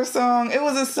Shocker song? It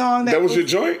was a song that was your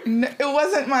joint? It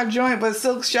wasn't my joint, but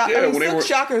Silk Shocker. Yeah, Silk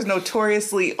Shocker is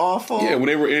notoriously awful. Yeah, when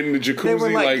they were in the jacuzzi, they were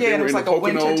they it were was in like the a Poconos.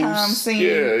 wintertime scene.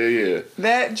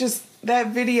 Yeah. That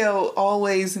video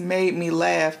always made me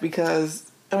laugh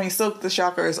because Silk the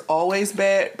Shocker is always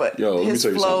bad, but his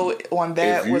flow on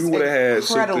that was incredible. If you would have had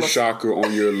Silk the Shocker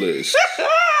on your list,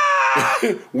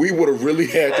 we would have really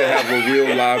had to have a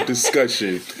real live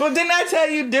discussion. But didn't I tell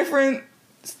you different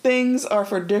things are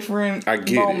for different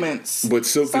moments? But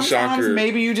Silk the Shocker... Sometimes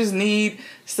maybe you just need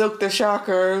Silk the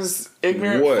Shocker's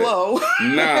ignorant flow.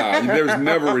 Nah, there's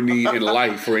never a need in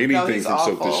life for anything from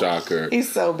Silk the Shocker. He's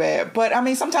so bad. But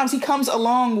sometimes he comes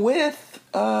along with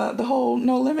the whole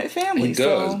No Limit family. He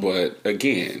does, but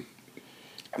again...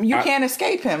 You can't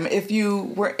escape him. If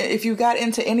you got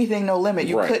into anything No Limit,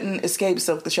 you couldn't escape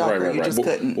Silk the Shocker. You just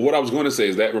couldn't. But what I was going to say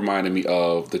is that reminded me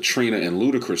of the Trina and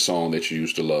Ludacris song that you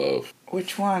used to love.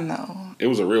 Which one, though? It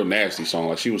was a real nasty song.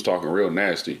 Like, she was talking real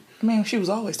nasty. She was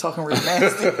always talking real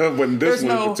nasty. But this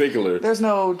one in particular. There's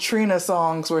no Trina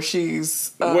songs where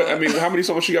she's... how many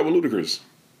songs she got with Ludacris?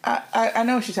 I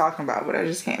know what you're talking about, but I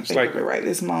just can't think of it right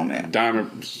this moment. Diamond...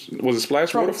 Was it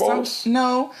Splash Waterfalls?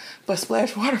 No, but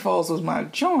Splash Waterfalls was my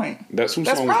joint. That's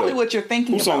probably what you're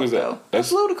thinking about, song is that? Though.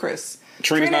 That's Ludacris.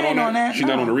 Trina's not on that? She's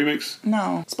not on the remix?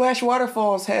 No. Splash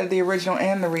Waterfalls had the original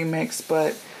and the remix,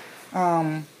 but,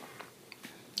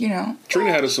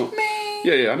 Trina had a song...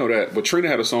 Yeah, I know that. But Trina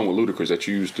had a song with Ludacris that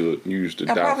you used to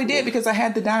I probably did because I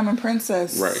had the Diamond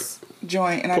Princess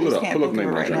joint, and I just can't think of it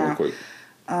right now. Real quick.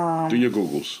 Do your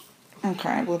Googles.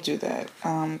 Okay, we'll do that.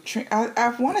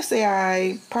 I want to say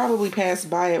I probably passed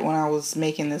by it when I was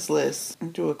making this list.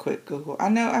 Do a quick Google.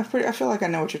 I feel like I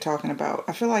know what you're talking about.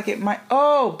 I feel like it might...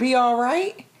 Oh, Be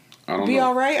Alright? I don't know. Be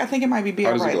Alright? I think it might be Be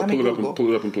Alright. Let me Google.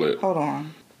 Pull it up and play it. Hold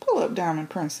on. Pull up Diamond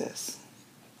Princess.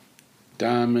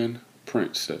 Diamond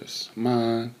Princess.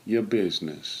 Mind your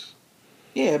business.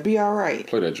 Yeah, Be Alright.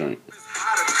 Play that joint.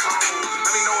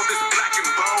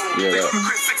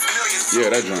 Yeah,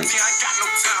 that joint.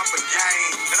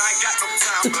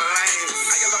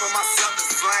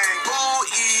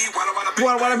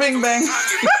 Wada bing bang.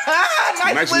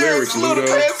 nice lyrics,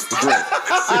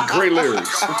 Ludacris. Great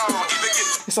lyrics.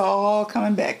 It's all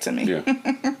coming back to me. Yeah.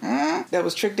 That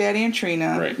was Trick Daddy and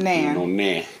Trina. Right. Nan.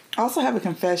 Nan. I also have a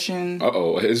confession.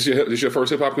 Uh-oh. Is this your first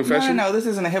hip-hop confession? No. This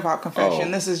isn't a hip-hop confession.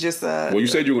 Oh. This is just a... Well, you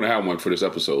said you were going to have one for this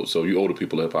episode, so you owe the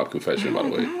people a hip-hop confession, by the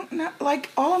way.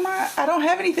 I don't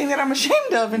have anything that I'm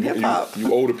ashamed of in hip-hop.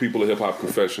 You owe the people a hip-hop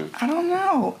confession. I don't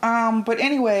know. But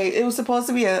anyway, it was supposed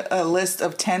to be a list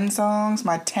of 10 songs,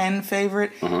 my 10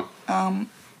 favorite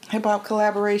hip-hop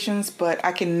collaborations, but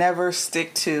I can never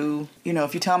stick to,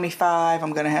 if you tell me 5,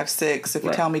 I'm going to have 6. If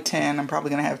you tell me 10, I'm probably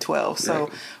going to have 12. So...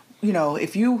 Right.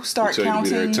 If you start counting... You'll be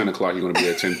there at 10 o'clock, you're going to be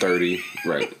at 10:30.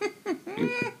 Right.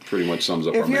 It pretty much sums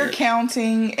up our marriage. If you're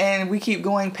counting and we keep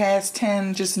going past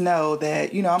 10, just know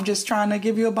that, I'm just trying to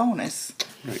give you a bonus.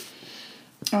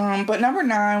 Right. But number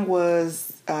 9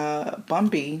 was Bun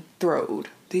B, Throwed.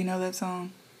 Do you know that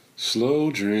song? Slow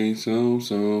drink, so,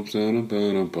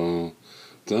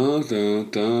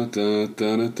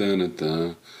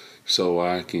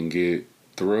 I can get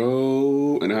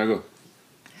throw. And how I go?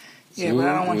 Yeah, but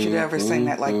I don't want you to ever sing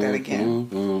that like that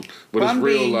again. But it's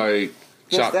real like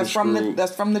chop and screw.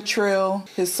 That's from the Trill,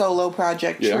 his solo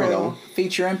project Trill,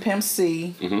 featuring Pimp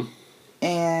C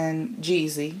and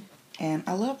Jeezy, and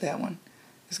I love that one.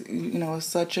 It's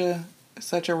such a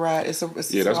ride. It's a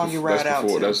song you ride out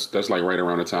to. That's like right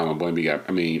around the time when Bun B got.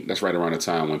 That's right around the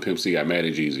time when Pimp C got mad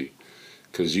at Jeezy.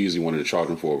 Because Jeezy wanted to charge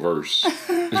him for a verse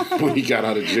when he got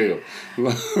out of jail.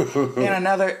 and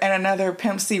another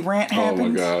Pimp C rant happens. Oh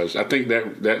my gosh. I think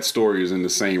that story is in the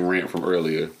same rant from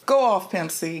earlier. Go off,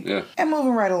 Pimp C. Yeah. And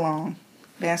moving right along.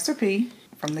 Master P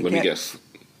from the Let me guess.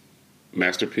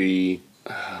 Master P.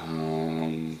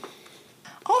 I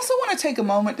also want to take a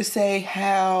moment to say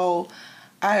how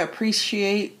I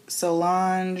appreciate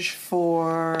Solange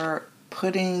for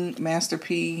putting Master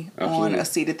P on a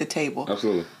seat at the table.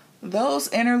 Absolutely. Those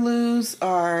interludes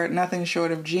are nothing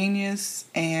short of genius,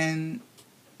 and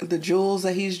the jewels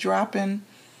that he's dropping,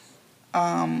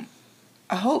 I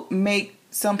hope make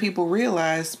some people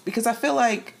realize, because I feel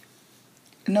like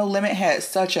No Limit had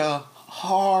such a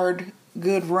hard,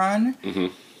 good run,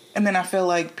 and then I feel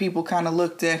like people kind of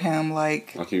looked at him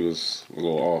like he was a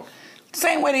little off.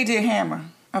 Same way they did Hammer.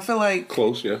 I feel like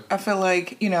close, yeah. I feel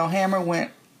like Hammer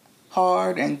went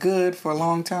hard and good for a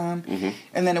long time,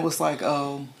 and then it was like,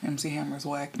 oh, MC Hammer's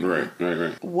whack. Right.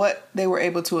 What they were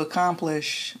able to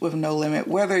accomplish with No Limit,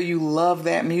 whether you love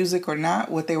that music or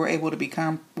not, what they were able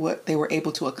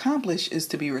to accomplish is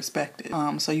to be respected.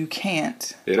 So you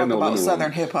can't talk about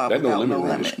Southern hip hop without No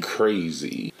Limit. Was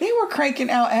crazy. They were cranking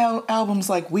out albums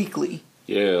like weekly.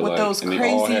 Yeah, with those and crazy,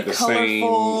 they all had the colorful same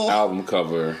album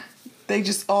cover. They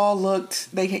just all looked.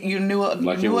 You knew a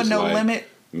No Limit.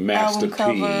 Master P,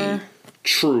 cover.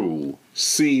 True,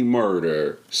 C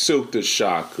Murder, Silk the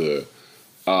Shocker,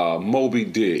 Moby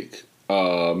Dick,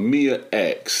 Mia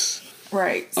X.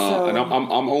 Right. And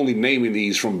I'm only naming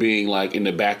these from being like in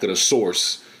the back of the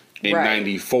Source in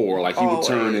 '94. Like he would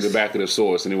turn in the back of the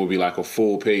Source and it would be like a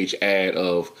full page ad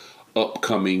of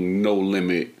upcoming No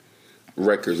Limit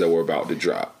records that were about to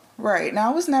drop. Right.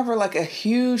 Now I was never like a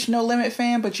huge No Limit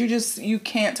fan, but you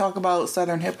can't talk about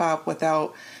Southern hip hop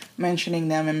without mentioning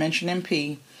them and mentioning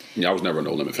P. Yeah, I was never a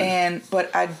No Limit fan.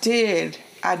 But I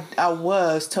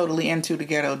was totally into the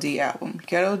Ghetto D album.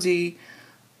 Ghetto D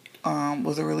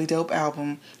was a really dope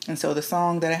album. And so the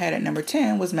song that I had at number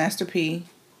 10 was Master P,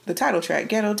 the title track,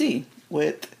 Ghetto D,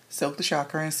 with Silk the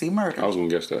Shocker and C Murder. I was going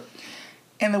to guess that.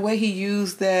 And the way he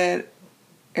used that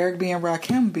Eric B. and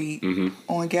Rakim beat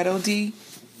on Ghetto D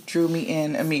drew me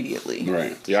in immediately.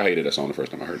 Right. Yeah, I hated that song the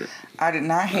first time I heard it. I did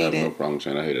not hate it. I have no problem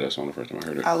saying I hated that song the first time I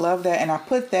heard it. I love that. And I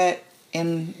put that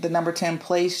in the number 10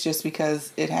 place just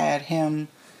because it had him,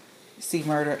 C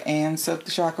Murder, and Silk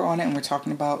the Shocker on it. And we're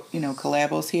talking about,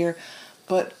 collabos here.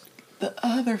 But the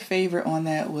other favorite on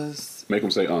that was... Make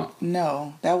Him Say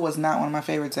No, that was not one of my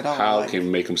favorites at all. How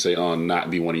can Make Him Say not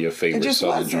be one of your favorite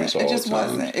Southern joints of all time? It just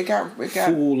wasn't. It got...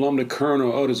 Fool, I'm the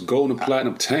colonel of this gold and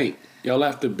platinum tank. Y'all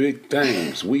after big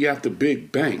things. We after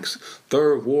big banks.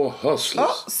 Third war hustlers.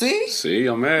 Oh, see? See,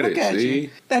 I'm at Look it. At see? You.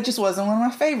 That just wasn't one of my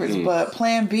favorites. But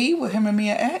Plan B with him and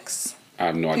Mia X. I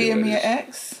have no idea P what and Mia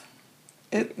is.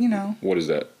 X. What is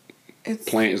that?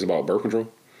 Plan is about birth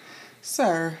control?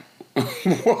 Sir.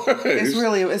 What?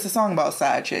 It's a song about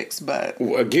side chicks, but...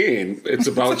 Well, again, it's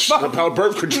about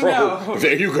birth control. No.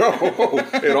 There you go.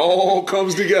 It all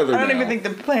comes together I don't even think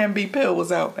the Plan B pill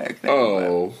was out back then.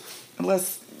 Oh.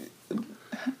 Unless...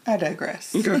 I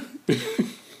digress. Okay.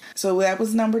 So that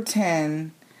was number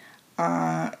 10.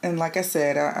 And like I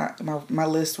said, my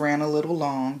list ran a little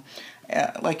long.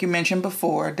 Like you mentioned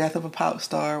before, Death of a Pop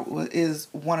Star is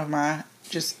one of my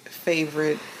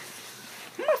favorite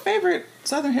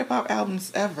Southern hip hop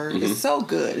albums ever. It's so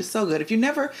good. It's so good. If you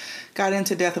never got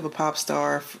into Death of a Pop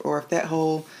Star, or if that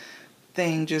whole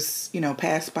thing just,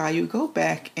 passed by you, go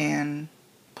back and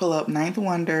pull up Ninth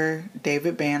Wonder,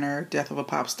 David Banner, Death of a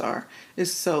Pop Star.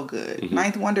 It's so good.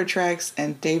 Ninth Wonder tracks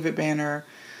and David Banner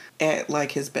at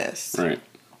like his best. Right.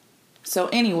 So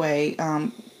anyway,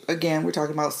 again, we're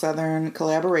talking about Southern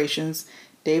collaborations.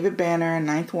 David Banner and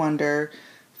Ninth Wonder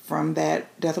from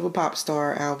that Death of a Pop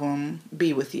Star album,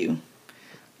 Be With You.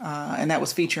 And that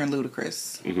was featuring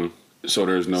Ludacris. Mm-hmm. So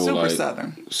there's no Super like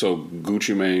Southern. So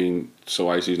Gucci Mane, So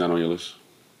Icy's not on your list?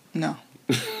 No.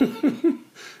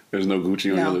 There's no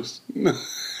Gucci on your list? You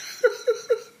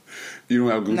don't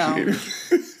have Gucci No. in it?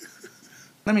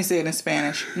 Let me say it in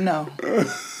Spanish. No.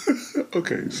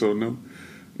 Okay, so no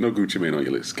Gucci Mane on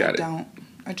your list. Got it.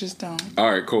 I just don't.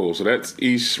 All right, cool. So that's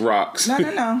East Rocks.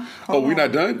 No. Oh, we're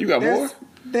not done? You got more?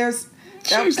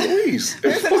 Jeez Louise.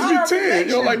 It's supposed to be 10.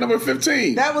 You're like number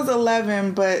 15. That was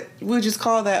 11, but we'll just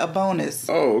call that a bonus.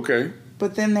 Oh, okay.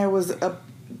 But then there was a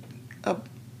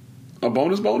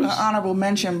bonus? An honorable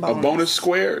mention bonus. A bonus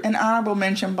squared? An honorable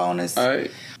mention bonus. All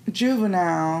right.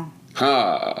 Juvenile.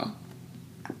 Ha.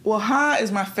 Well, Ha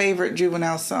is my favorite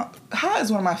Juvenile song. Ha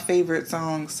is one of my favorite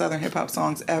songs, Southern hip hop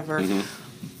songs ever. Mm-hmm.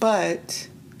 But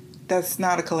that's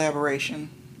not a collaboration.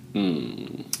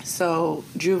 So,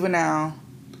 Juvenile,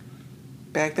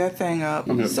 back that thing up.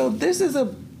 So, this is a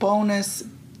bonus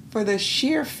for the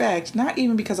sheer fact, not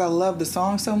even because I love the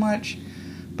song so much,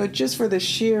 but just for the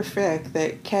sheer fact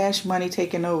that Cash Money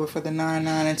taking over for the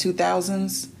 99 and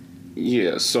 2000s.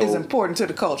 Yeah, so is important to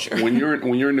the culture. when you're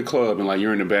in the club and like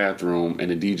you're in the bathroom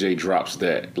and the DJ drops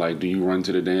that, like, do you run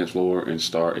to the dance floor and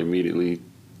start immediately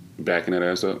backing that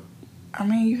ass up? I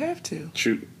mean, you have to.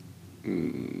 Shoot.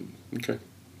 Okay.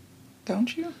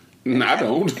 Don't you? No, I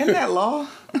don't. Isn't that law?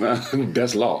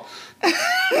 That's law.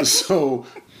 So,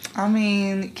 I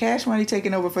mean, Cash Money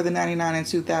taking over for the 99 and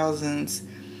 2000s.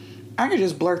 I could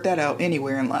just blurt that out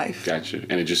anywhere in life. Gotcha.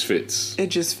 And it just fits. It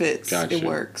just fits. Gotcha. It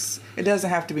works. It doesn't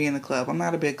have to be in the club. I'm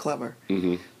not a big clubber.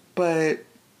 Mm-hmm. But,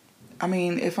 I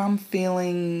mean, if I'm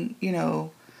feeling,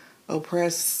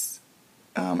 oppressed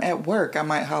at work, I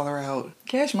might holler out,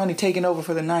 Cash Money taking over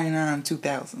for the 99 and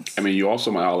 2000s. I mean, you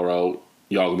also might holler out,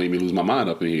 y'all made me lose my mind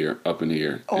up in here.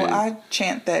 Oh, and I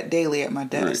chant that daily at my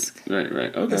desk. Right.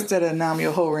 Okay. Instead of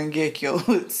Namyo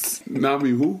Horengekyo, it's...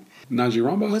 Nami who?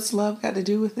 Najiramba? What's love got to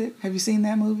do with it? Have you seen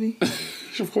that movie?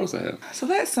 Of course I have. So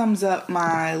that sums up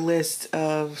my list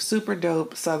of super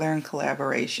dope Southern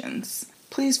collaborations.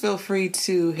 Please feel free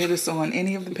to hit us on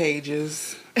any of the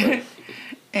pages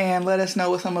and let us know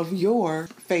what some of your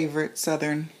favorite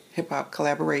Southern hip-hop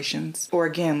collaborations, or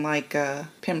again, like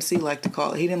Pimp C liked to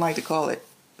call it. He didn't like to call it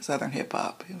Southern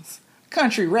hip-hop. It was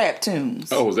country rap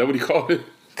tunes. Oh, is that what he called it?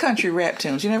 Country rap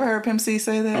tunes. You never heard Pimp C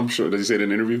say that? I'm sure. Does he say it in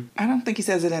an interview? I don't think he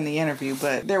says it in the interview,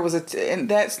 but there was and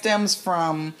that stems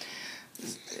from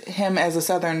him as a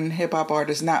Southern hip hop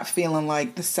artist not feeling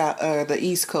like the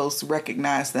East Coast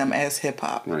recognized them as hip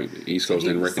hop. Right. The East Coast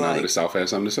didn't recognize that the South had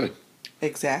something to say.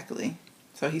 Exactly.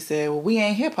 So he said, well, we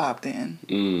ain't hip hop then.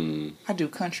 I do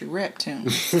country rap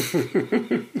tunes.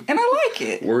 And I like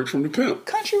it. Word from the pimp.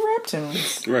 Country rap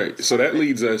tunes. Right. So that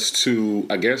leads us to,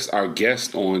 I guess, our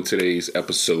guest on today's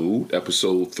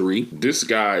episode 3. This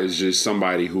guy is just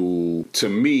somebody who, to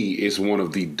me, is one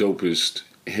of the dopest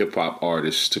hip-hop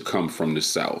artists to come from the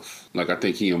South. Like, I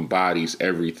think he embodies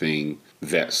everything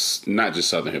that's not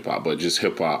just Southern hip-hop, but just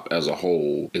hip-hop as a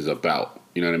whole is about.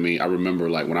 You know what I mean? I remember,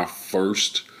 like, when I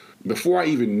first... Before I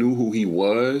even knew who he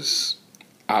was,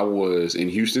 I was in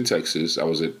Houston, Texas.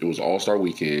 It was All-Star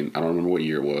Weekend. I don't remember what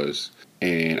year it was.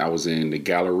 And I was in the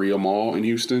Galleria Mall in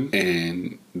Houston.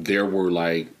 And there was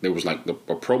like a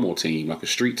promo team, like a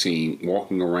street team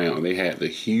walking around. They had the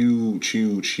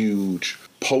huge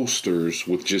posters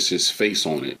with just his face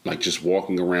on it. Like just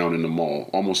walking around in the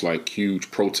mall. Almost like huge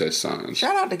protest signs.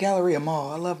 Shout out to Galleria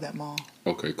Mall. I love that mall.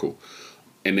 Okay, cool.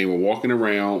 And they were walking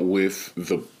around with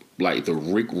the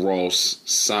Rick Ross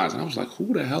signs. And I was like,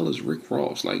 who the hell is Rick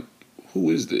Ross? Like, who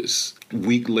is this? A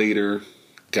week later,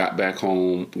 got back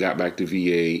home, got back to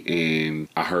VA, and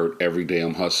I heard Every Day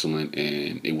I'm Hustling,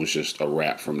 and it was just a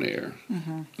rap from there.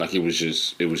 Mm-hmm. Like, it was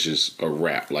just a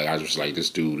rap. Like, I was just like, this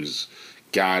dude is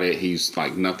got it. He's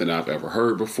like nothing I've ever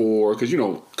heard before. Because,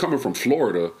 coming from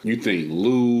Florida, you think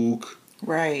Luke,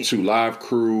 right? 2 Live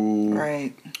Crew,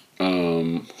 right?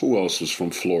 Who else was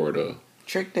from Florida?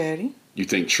 Trick Daddy. You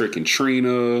think Trick and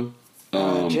Trina,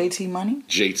 JT Money.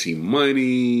 JT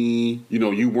Money.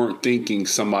 You weren't thinking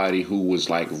somebody who was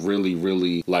like really,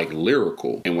 really like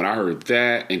lyrical. And when I heard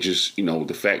that, and just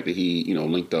the fact that he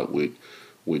linked up with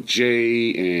with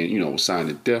Jay, and signed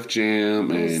to Def Jam,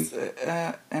 and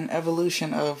an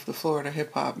evolution of the Florida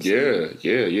hip hop.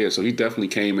 Yeah. So he definitely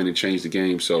came in and changed the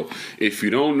game. So if you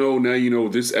don't know, now you know.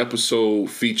 This episode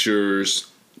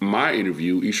features my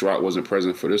interview. East Rock wasn't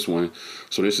present for this one,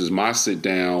 so this is my sit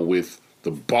down with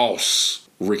the boss,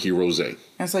 Ricky Rose.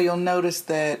 And so you'll notice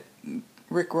that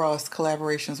Rick Ross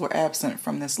collaborations were absent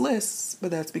from this list, but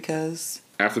that's because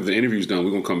after the interview's done,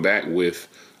 we're gonna come back with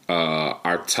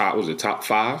our top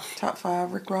 5? Top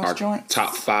 5 Rick Ross joints.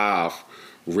 Top 5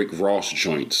 Rick Ross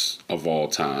joints of all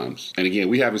times. And again,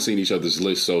 we haven't seen each other's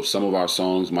list, so some of our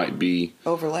songs might be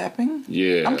overlapping.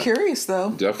 Yeah. I'm curious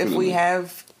though, definitely, if we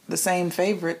have the same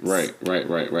favorites.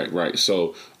 Right.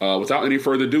 So without any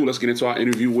further ado, let's get into our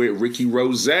interview with Ricky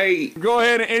Rose. Go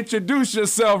ahead and introduce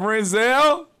yourself,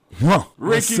 Renzel.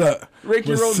 What's up?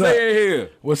 Ricky Rose here.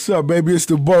 What's up, baby? It's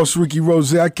the boss, Ricky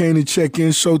Rose. I came to check in.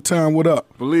 Showtime, what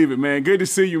up? Believe it, man. Good to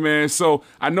see you, man. So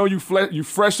I know you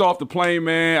fresh off the plane,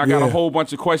 man. I got a whole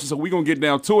bunch of questions, so we're going to get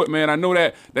down to it, man. I know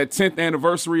that 10th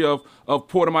anniversary of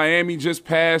Port of Miami just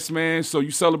passed, man. So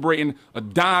you celebrating a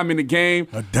dime in the game.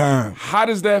 A dime. How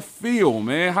does that feel,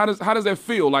 man? How does that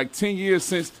feel? Like 10 years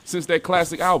since that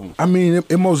classic album. I mean,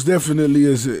 it most definitely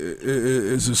is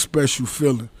a special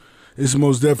feeling. It's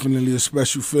most definitely a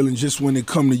special feeling just when it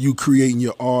come to you creating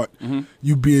your art,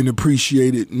 you being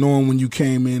appreciated, knowing when you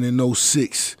came in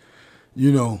 06,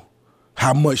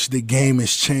 how much the game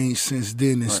has changed since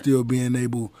then, and still being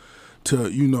able to,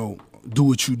 do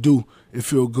what you do. It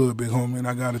feel good, big homie, and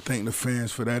I got to thank the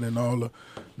fans for that and all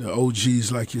the OGs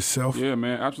like yourself. Yeah,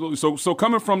 man, absolutely. So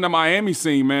coming from the Miami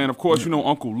scene, man, of course,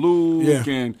 Uncle Luke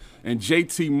and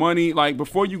JT Money. Like,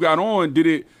 before you got on, did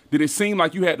it seem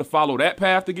like you had to follow that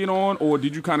path to get on, or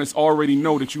did you kind of already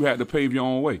know that you had to pave your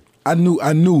own way? I knew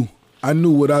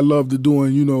what I loved to do,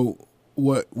 and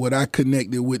what I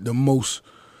connected with the most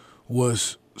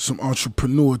was some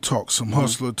entrepreneur talk, some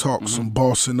hustler talk, some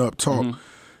bossing up talk,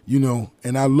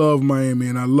 and I love Miami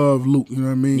and I love Luke, you know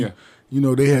what I mean? Yeah.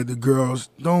 They had the girls,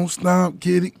 don't stop,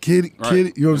 get it, you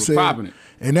know what I'm saying? Popping it.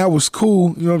 And that was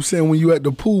cool, you know what I'm saying? When you at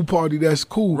the pool party, that's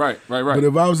cool. Right. But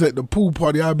if I was at the pool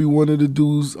party, I'd be one of the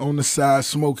dudes on the side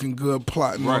smoking good,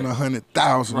 plotting on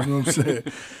 100,000, you know what I'm saying?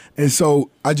 And so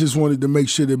I just wanted to make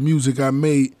sure the music I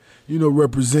made,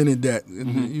 represented that.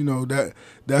 And,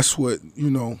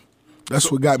 that's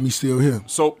what got me still here.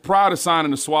 So prior to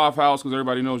signing to Suave House, because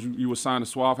everybody knows you were signed to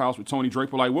Suave House with Tony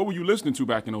Draper, like, what were you listening to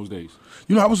back in those days?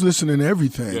 I was listening to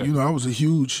everything. Yeah. I was a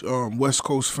huge West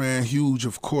Coast fan, huge,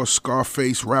 of course,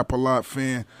 Scarface, Rap-A-Lot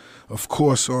fan. Of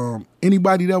course,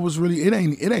 anybody that was really, it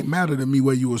ain't matter to me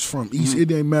where you was from. It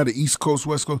ain't matter, East Coast,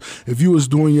 West Coast. If you was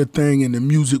doing your thing and the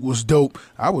music was dope,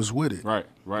 I was with it.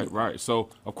 Right. So,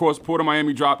 of course, Port of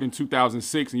Miami dropped in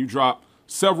 2006, and you dropped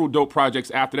several dope projects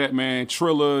after that, man.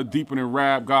 Triller, Deeper Than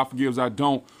Rap, God Forgives I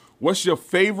Don't. What's your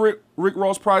favorite Rick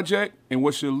Ross project, and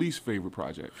what's your least favorite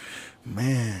project?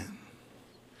 Man,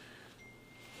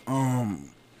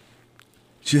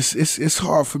 it's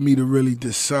hard for me to really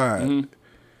decide.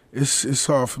 It's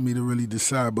hard for me to really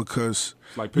decide because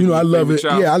like I love it.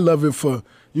 Child. Yeah, I love it for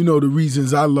the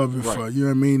reasons I love it for. You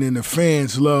know what I mean? And the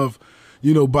fans love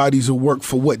bodies of work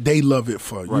for what they love it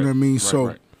for. You know what I mean?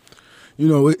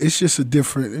 It's just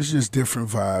different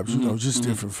vibes, just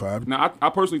different vibes. Now, I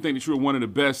personally think that you're one of the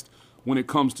best when it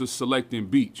comes to selecting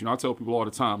beats. I tell people all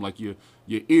the time, like, your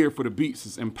ear for the beats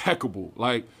is impeccable.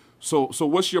 Like, so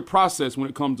what's your process when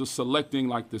it comes to selecting,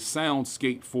 like, the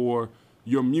soundscape for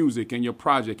your music and your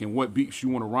project and what beats you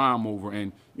want to rhyme over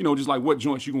and, just like what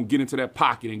joints you going to get into that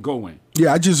pocket and go in?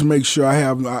 Yeah, I just make sure I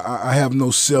have no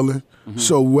ceiling.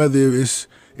 So whether it's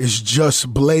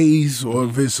just Blaze or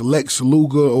if it's Lex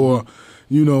Luger or,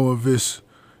 if it's,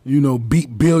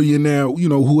 Beat Billionaire,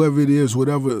 whoever it is,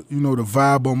 whatever, the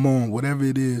vibe I'm on, whatever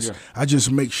it is, I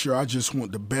just make sure I just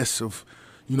want the best of,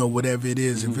 whatever it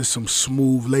is. If it's some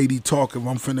smooth lady talk, if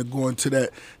I'm finna go into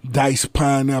that Dice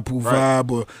Pineapple vibe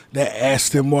or that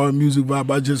Aston Martin music vibe,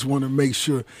 I just want to make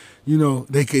sure,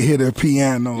 they could hear the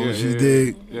pianos, you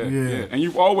dig? Yeah. And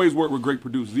you've always worked with great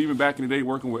producers, even back in the day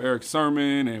working with Eric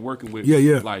Sermon and working with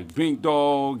like Bink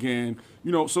Dog and,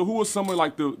 so who are some of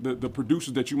like the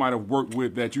producers that you might have worked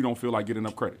with that you don't feel like get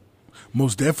enough credit?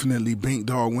 Most definitely Bink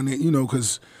Dog, when it,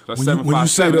 because when you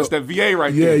say that's that VA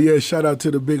right there. Yeah, shout out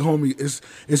to the big homie.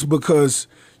 It's because,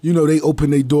 they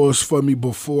opened their doors for me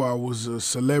before I was a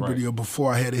celebrity or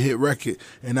before I had a hit record,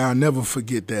 and I'll never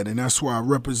forget that. And that's why I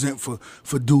represent for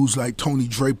dudes like Tony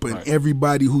Draper and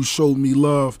everybody who showed me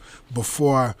love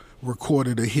before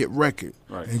recorded a hit record,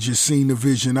 Right. and just seen the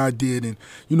vision I did. And,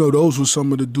 those were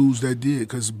some of the dudes that did,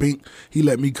 because Bink, he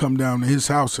let me come down to his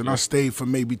house, and I stayed for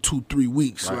maybe 2-3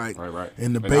 weeks, Right, like right.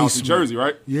 in the And basement. house in Jersey,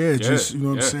 right? Yeah, just, what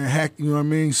I'm yeah. saying, hack, you know what I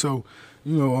mean? So,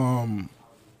 and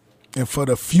for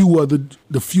the few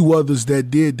others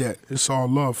that did that, it's all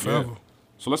love forever. Yeah.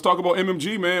 So let's talk about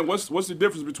MMG, man. What's the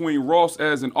difference between Ross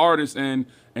as an artist and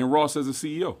Ross as a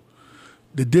CEO?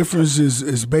 The difference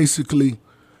is basically,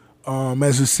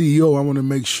 as a CEO, I want to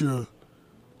make sure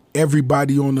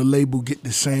everybody on the label get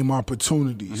the same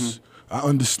opportunities. I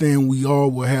understand we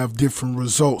all will have different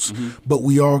results, but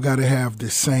we all got to have the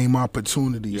same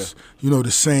opportunities,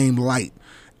 the same light.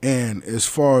 And as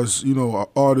far as,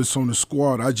 artists on the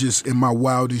squad, I just, in my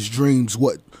wildest dreams,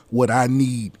 what I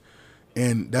need.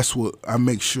 And that's what I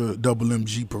make sure Double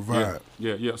MG provide.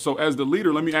 Yeah. So as the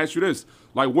leader, let me ask you this.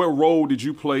 Like, what role did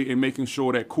you play in making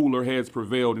sure that cooler heads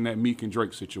prevailed in that Meek and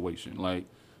Drake situation? Like,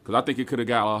 because I think it could have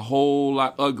got a whole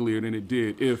lot uglier than it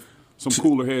did if some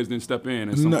cooler heads didn't step in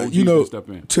and some OGs didn't step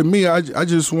in. To me, I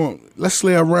just want, let's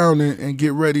lay around and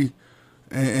get ready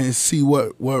and see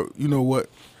what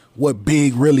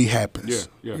big really happens.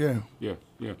 Yeah.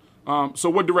 So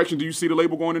what direction do you see the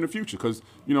label going in the future? Because,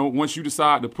 once you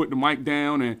decide to put the mic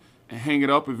down and hang it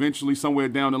up eventually somewhere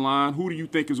down the line, who do you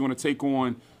think is going to take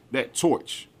on that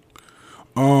torch?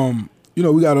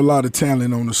 We got a lot of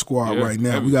talent on the squad right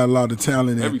now. We got a lot of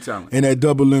talent. Every talent. And at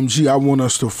Double MG, I want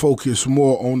us to focus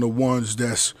more on the ones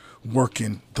that's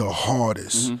working the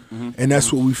hardest. And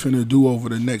that's what we finna do over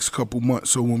the next couple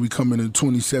months. So when we come into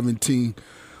 2017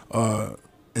 and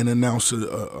announce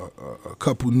a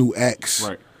couple new acts,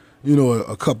 Right.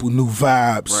 A couple new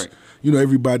vibes, Right.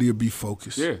 Everybody will be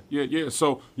focused. Yeah.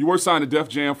 So you were signed to Def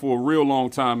Jam for a real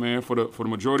long time, man, for the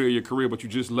majority of your career, but you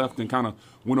just left and kind of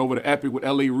went over to Epic with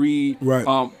L.A. Reid. Right.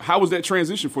 How was that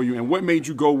transition for you, and what made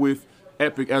you go with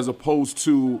Epic as opposed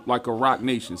to like a Rock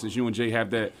Nation, since you and Jay have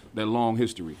that long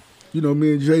history?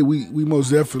 Me and Jay, we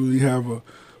most definitely have a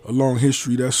long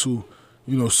history. That's who,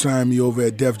 signed me over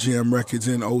at Def Jam Records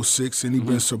in 2006, and he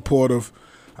been supportive.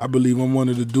 I believe I'm one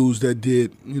of the dudes that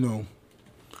did,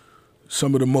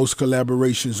 some of the most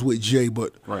collaborations with Jay,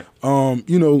 but Right.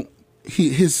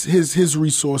 his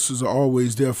resources are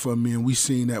always there for me, and we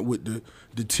seen that with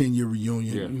the 10-year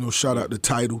reunion. Yeah. Shout out the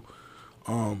Title.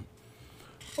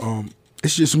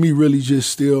 It's just me really just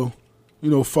still,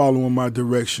 following my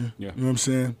direction. Yeah. You know what I'm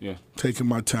saying? Yeah. Taking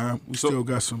my time. We still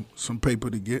got some paper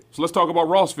to get. So let's talk about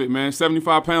RossFit, man.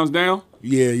 75 pounds down.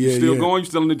 Yeah. You still going? You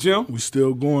still in the gym? We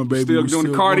still going, baby. Still We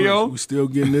doing the cardio? going. We still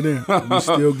getting it in. We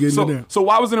still getting it in. So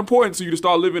why was it important to you to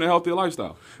start living a healthier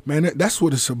lifestyle? Man, that's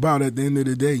what it's about at the end of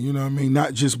the day. You know what I mean?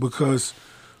 Not just because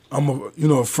I'm a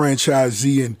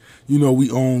franchisee and,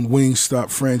 we own Wingstop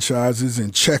franchises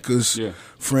and Checkers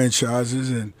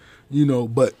franchises and,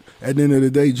 but at the end of the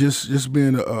day, just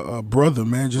being a brother,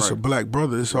 man, just a black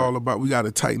brother. It's all about, we got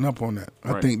to tighten up on that.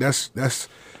 I think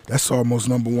that's almost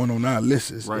number one on our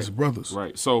list is brothers.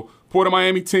 Right. So Port of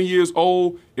Miami, 10 years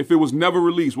old. If it was never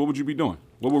released, what would you be doing?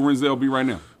 What would Renzel be right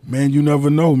now? Man, you never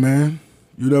know, man.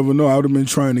 You never know. I would have been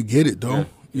trying to get it, though.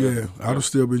 Yeah, I'd have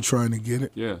still been trying to get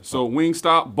it. Yeah. So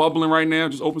Wingstop, bubbling right now.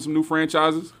 Just open some new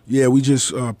franchises. Yeah, we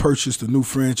just purchased a new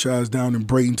franchise down in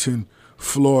Bradenton,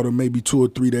 Florida, maybe 2 or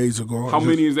 3 days ago. How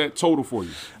many is that total for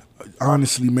you?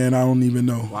 Honestly, man, I don't even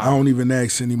know. Wow. I don't even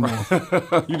ask anymore.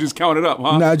 You just count it up,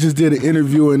 huh? No, I just did an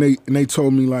interview and they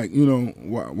told me, like,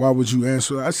 why would you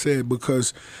answer? I said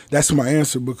because that's my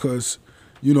answer, because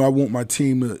I want my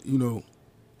team to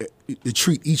to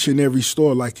treat each and every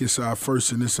store like it's our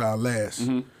first and it's our last.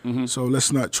 So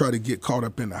let's not try to get caught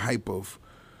up in the hype of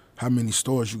how many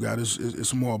stores you got.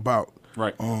 It's more about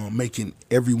making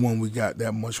everyone we got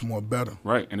that much more better.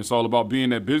 Right, and it's all about being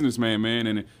that businessman, man,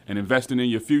 and investing in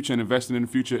your future and investing in the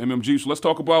future of MMG. So let's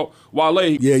talk about Wale.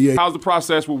 Yeah. How's the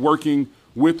process with working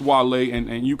with Wale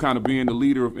and you kind of being the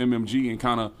leader of MMG and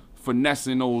kind of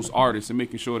finessing those artists and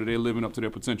making sure that they're living up to their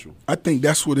potential? I think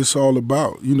that's what it's all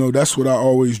about. That's what I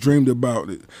always dreamed about.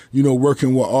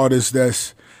 Working with artists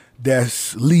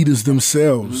that's leaders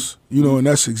themselves. And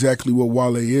that's exactly what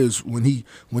Wale is. When he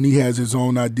has his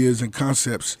own ideas and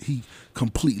concepts, he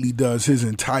completely does his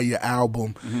entire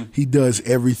album. He does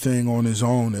everything on his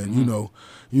own, and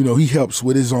he helps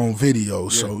with his own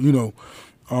videos. So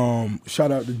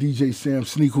shout out to DJ Sam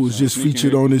Sneak, who was just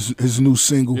featured on his new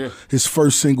single, his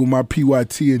first single, My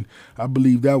PYT, and I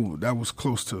believe that was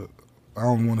close to, I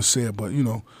don't want to say it, but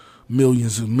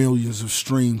millions and millions of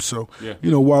streams. So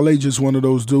Wale just one of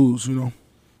those dudes.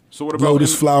 So what about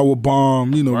Lotus Flower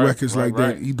Bomb? Records right.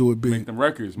 that. He do it big. Make them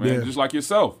records, man. Just like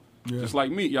yourself. Just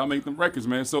like me, y'all make them records,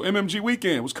 man. So MMG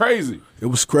Weekend was crazy. It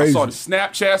was crazy. I saw the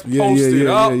Snapchats posted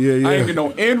up. Yeah. I ain't get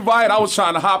no invite. I was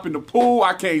trying to hop in the pool.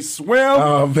 I can't swim.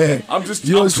 Oh man, I'm trying to say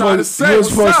you were supposed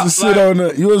to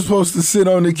sit you were supposed to sit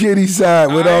on the kiddie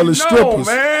side with all the strippers.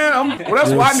 Man.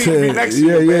 That's why I need to be next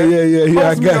year, man. Yeah.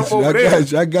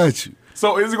 I got you.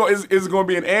 So is it going to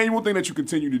be an annual thing that you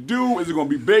continue to do? Is it going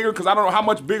to be bigger? Because I don't know how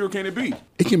much bigger can it be.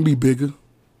 It can be bigger,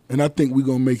 and I think we're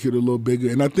going to make it a little bigger.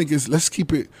 And I think let's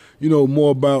keep it,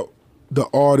 more about the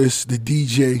artist, the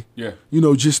DJ,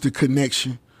 just the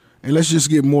connection. And let's just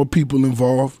get more people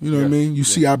involved. You know what I mean? You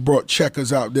see I brought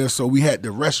Checkers out there, so we had the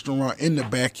restaurant in the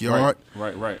backyard.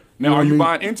 Right. Now, are you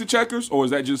buying into Checkers, or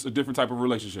is that just a different type of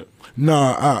relationship?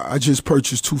 Nah, I just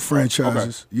purchased 2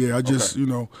 franchises. Okay. Yeah, I just,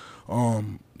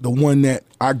 the one that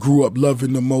I grew up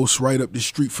loving the most right up the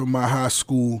street from my high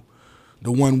school,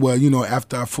 the one where,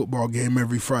 after our football game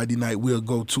every Friday night, we'll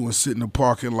go to and sit in the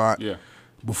parking lot. Yeah.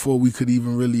 Before we could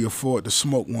even really afford to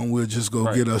smoke one, we'll just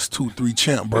go get us 2-3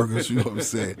 Champ burgers, you know what I'm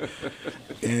saying?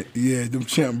 And them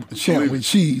Champ with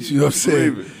cheese, you know what I'm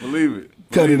saying? Believe it.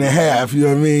 Cut it in half, you know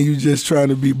what I mean? You just trying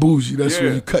to be bougie. That's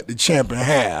when you cut the Champ in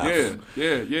half.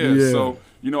 Yeah. So,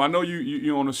 I know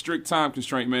you're on a strict time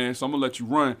constraint, man, so I'm going to let you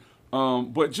run.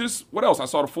 But just what else? I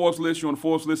saw the Forbes list. You're on the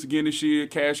Forbes list again this year.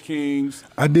 Cash Kings.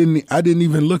 I didn't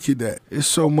even look at that. There's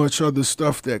so much other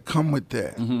stuff that come with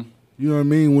that. Mm-hmm. You know what I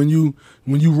mean? When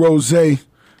you rose,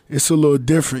 it's a little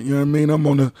different. You know what I mean?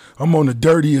 I'm on the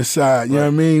dirtier side. You know what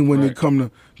I mean? When it come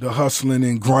to the hustling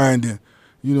and grinding,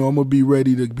 I'm gonna be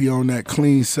ready to be on that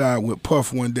clean side with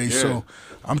Puff one day. Yeah. So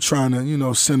I'm trying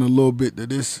to send a little bit to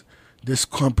this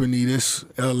company, this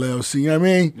LLC. You know what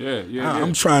I mean? Yeah.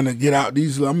 I'm trying to get out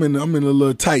these. I'm in a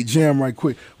little tight jam right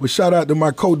quick. Well, shout out to my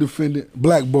co-defendant,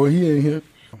 Black Boy. He ain't here.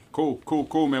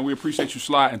 Cool, man. We appreciate you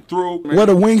sliding through. Man. Where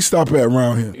the Wingstop at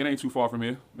around here? It ain't too far from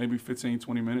here. Maybe 15,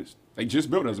 20 minutes. They just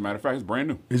built it, as a matter of fact. It's brand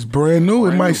new. It's brand new.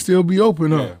 It might still be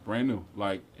open, huh? Yeah, brand new.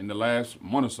 Like in the last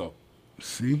month or so.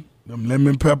 See? Them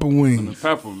lemon pepper wings. Lemon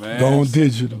pepper, man. Going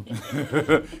digital.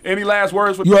 Any last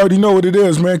words? You already know what it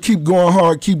is, man. Keep going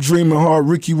hard. Keep dreaming hard.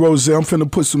 Ricky Rose. I'm finna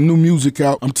put some new music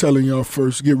out. I'm telling y'all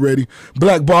first. Get ready.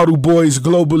 Black Bottle Boys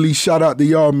globally. Shout out to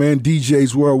y'all, man.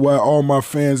 DJs worldwide. All my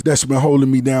fans that's been holding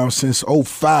me down since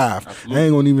 05. Absolutely. I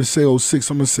ain't gonna even say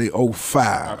 06. I'm gonna say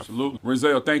 05. Absolutely.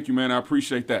 Renzel, thank you, man. I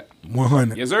appreciate that.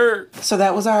 100. Yes, sir. So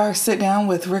that was our sit down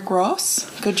with Rick Ross.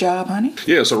 Good job, honey.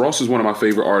 Yeah, so Ross is one of my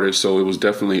favorite artists, so it was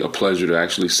definitely a pleasure to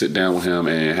actually sit down with him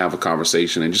and have a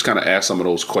conversation and just kind of ask some of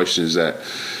those questions that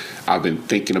I've been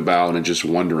thinking about and just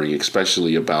wondering,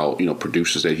 especially about,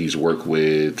 producers that he's worked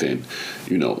with and,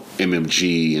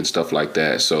 MMG and stuff like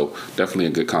that. So definitely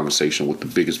a good conversation with the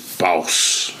biggest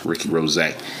boss, Ricky Rose.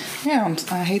 Yeah,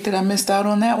 I hate that I missed out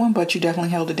on that one, but you definitely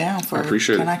held it down for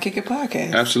Can I Kick It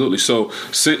podcast. Absolutely. So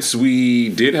since we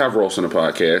did have Ross on the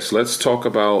podcast, let's talk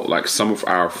about like some of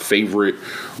our favorite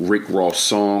Rick Ross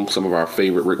songs, some of our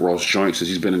favorite Rick Ross joints, since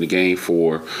he's been in the game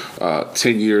for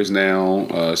 10 years now.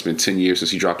 It's been 10 years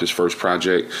since he dropped his first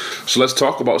project. So let's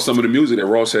talk about some of the music that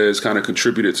Ross has kind of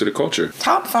contributed to the culture.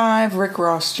 Top 5 Rick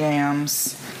Ross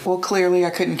jams. Well, clearly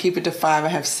I couldn't keep it to 5. I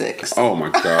have 6. Oh my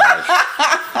gosh.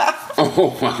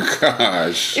 Oh my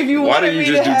gosh. If you wanted me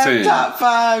to have 10? Top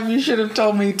 5, you should have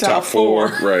told me top 4.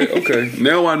 Right, okay.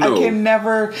 Now I know.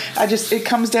 It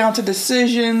comes down to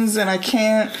decisions and I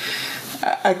can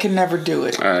never do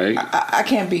it. All right. I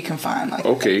can't be confined like that.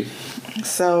 Okay.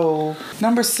 So,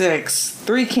 number 6,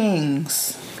 3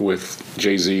 Kings. With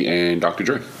Jay-Z and Dr.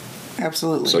 Dre.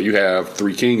 Absolutely. So you have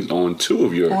 3 Kings on 2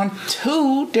 of your... On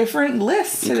 2 different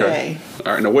lists today. Okay.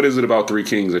 All right. Now, what is it about 3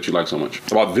 Kings that you like so much?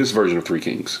 About this version of 3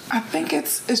 Kings? I think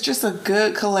it's just a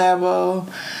good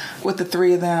collabo with the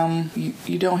 3 of them.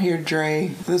 You don't hear Dre.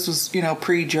 This was,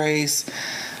 pre-Dre's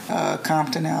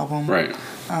Compton album. Right.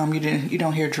 You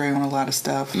don't hear Dre on a lot of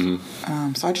stuff.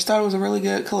 Mm-hmm. So I just thought it was a really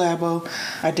good collabo.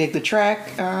 I dig the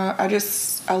track.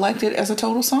 I liked it as a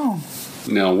total song.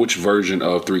 Now, which version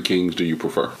of 3 Kings do you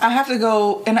prefer? I have to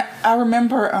go, and I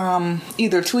remember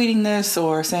either tweeting this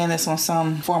or saying this on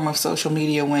some form of social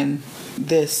media when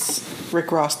this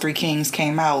Rick Ross 3 Kings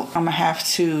came out. I'm going to have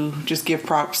to just give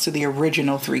props to the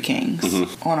original 3 Kings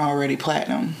on Already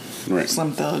Platinum. Right.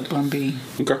 Slim Thug, Bun B.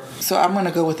 Okay. So I'm going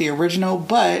to go with the original,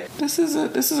 but this is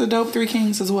a dope 3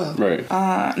 Kings as well. Right.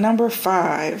 Number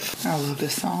 5. I love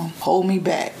this song. Hold Me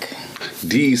Back.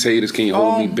 These haters can't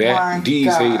hold me back.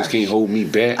 These haters can't hold me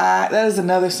back. That is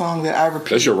another song that I repeat.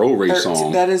 That's your road rage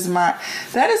song. That is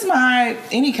my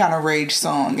any kind of rage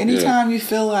song. Anytime you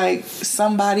feel like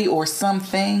somebody or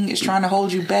something is trying to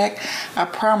hold you back, I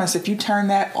promise if you turn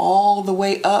that all the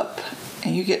way up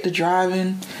and you get to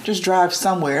driving, just drive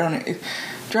somewhere.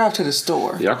 Drive to the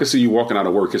store. Yeah, I can see you walking out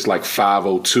of work. It's like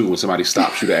 5:02 when somebody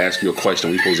stops you to ask you a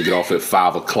question. We're supposed to get off at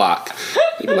 5 o'clock.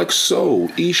 You're like, so,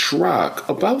 Ishrak,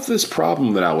 about this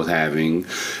problem that I was having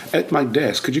at my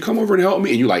desk, could you come over and help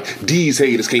me? And you're like, these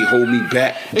haters can't hold me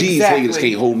back. These haters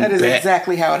can't hold me back. That is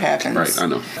exactly how it happens. Right, I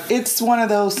know. It's one of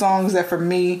those songs that for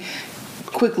me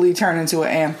quickly turn into an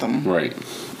anthem. Right.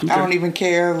 Okay. I don't even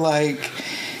care, like,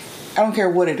 I don't care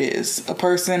what it is, a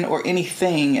person or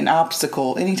anything, an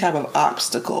obstacle, any type of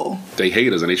obstacle. They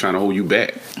hate us and they trying to hold you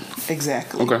back.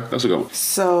 Exactly. Okay, that's a good one.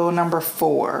 So number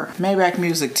 4, Maybach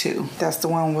Music 2. That's the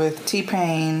one with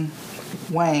T-Pain,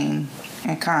 Wayne,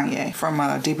 and Kanye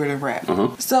from Deeper Than Rap.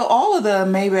 So all of the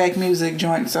Maybach Music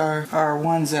joints are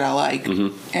ones that I like.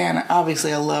 And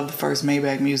obviously I love the first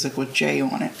Maybach Music with Jay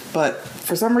on it. But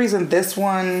for some reason this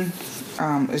one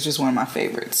is just one of my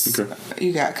favorites. Okay.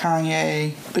 You got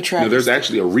Kanye, the track. Now, there's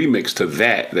actually a remix to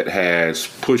that has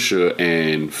Pusha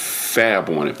and Fab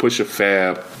on it. Pusha,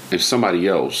 Fab, and somebody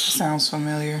else. Sounds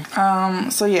familiar.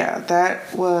 So yeah,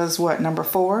 that was what, number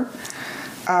 4?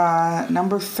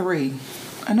 Number 3,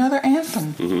 another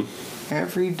anthem.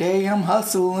 Every day I'm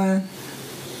hustling.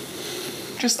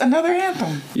 Just another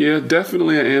anthem. Yeah,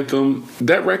 definitely an anthem.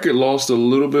 That record lost a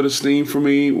little bit of steam for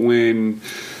me when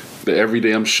the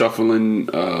Everyday I'm Shuffling,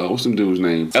 what's some dude's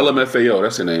name? LMFAO,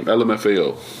 that's their name,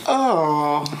 LMFAO.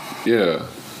 Oh. Yeah.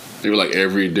 They were like,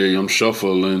 every day I'm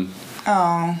shuffling.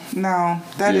 Oh, no.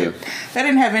 That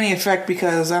didn't have any effect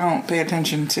because I don't pay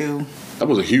attention to. That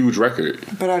was a huge record.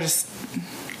 But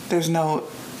there's no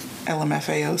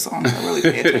LMFAO songs I really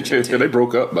pay attention to. They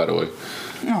broke up, by the way.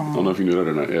 Oh. I don't know if you knew that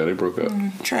or not. Yeah, they broke up.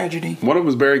 Tragedy. One of them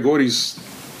was Barry Gordy's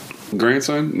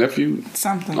grandson, nephew,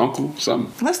 something, uncle,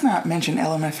 something. Let's not mention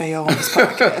LMFAO on this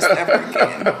podcast ever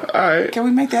again. All right. Can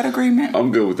we make that agreement?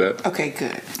 I'm good with that. Okay,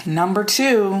 good. Number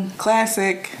 2,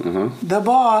 classic, The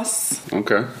Boss.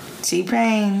 Okay.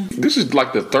 T-Pain. This is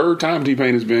like the 3rd time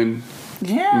T-Pain has been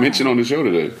mentioned on the show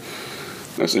today.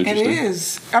 That's interesting. It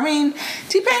is. I mean,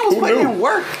 T-Pain was putting in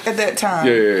work at that time.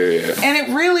 Yeah. And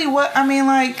it really was, I mean,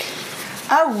 like,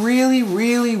 I really,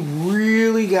 really,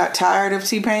 really got tired of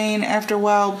T-Pain after a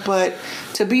while. But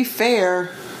to be fair,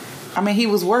 I mean, he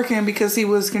was working because he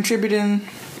was contributing,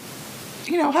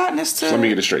 hotness to... So let me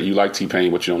get it straight. You like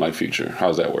T-Pain, but you don't like Future.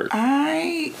 How's that work?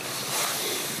 I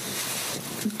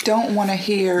don't want to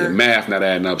hear... Your math not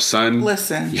adding up, son.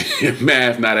 Listen. Your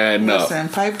math not adding up. Listen,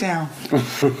 pipe down.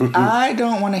 I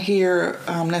don't want to hear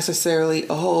necessarily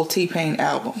a whole T-Pain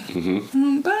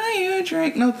album. Buy you a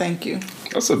drink. No, thank you.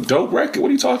 That's a dope record. What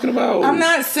are you talking about? I'm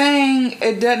not saying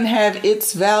it doesn't have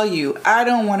its value. I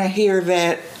don't want to hear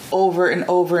that over and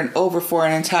over and over for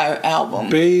an entire album.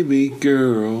 Baby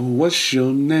girl, what's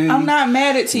your name? I'm not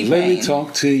mad at T-Pain. Let me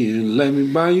talk to you. Let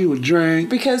me buy you a drink.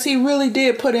 Because he really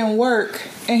did put in work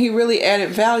and he really added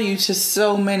value to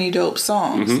so many dope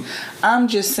songs. I'm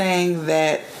just saying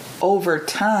that over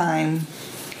time,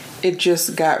 it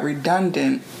just got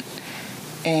redundant.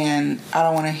 And I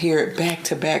don't want to hear it back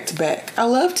to back to back. I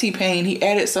love T-Pain. He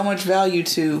added so much value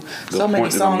to so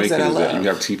many songs that I love. That you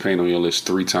have T-Pain on your list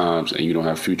 3 times and you don't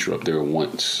have Future up there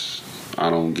once. I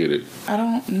don't get it. I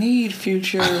don't need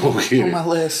Future on my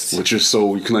list. But you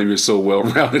claim you're so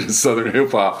well-rounded in Southern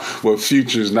hip-hop, but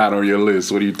Future's not on your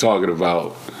list. What are you talking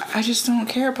about? I just don't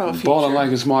care about Future. Ballin'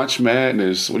 like it's March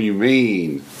Madness. What do you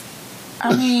mean?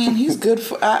 I mean, he's good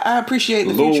for... I appreciate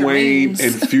the Future Lil Wayne memes.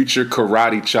 and Future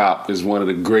Karate Chop is one of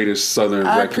the greatest Southern records of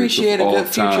all time. I appreciate a good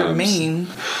Future meme.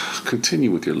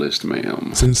 Continue with your list, ma'am.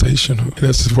 Sensational.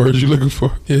 That's the word you're looking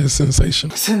for. Yeah,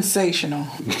 sensational. Sensational.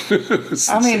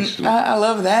 Sensational. I mean, I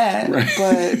love that, right.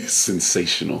 But...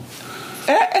 Sensational.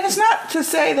 And it's not to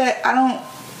say that I don't...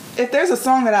 If there's a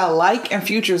song that I like and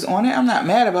Future's on it, I'm not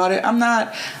mad about it. I'm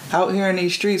not out here in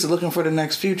these streets looking for the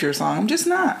next Future song. I'm just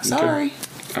not. Sorry. Okay.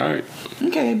 All right.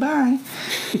 Okay, bye.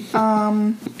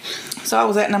 So I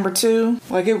was at number 2.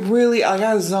 Like, it really, I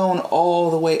got zone all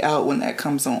the way out when that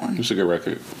comes on. It's a good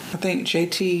record. I think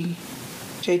JT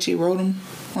wrote him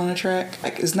on the track.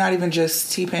 Like, it's not even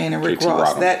just T-Pain and Rick JT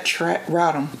Ross. Rodham. That track,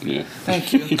 Rodham. Yeah.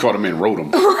 Thank you. He called him in, wrote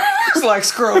him. It's like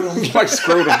scrotum. Like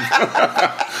scrotum.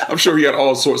 I'm sure he had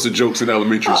all sorts of jokes in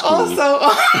elementary school. Also,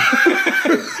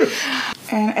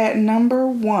 and at number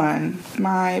 1,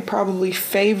 my probably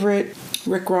favorite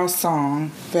Rick Ross song,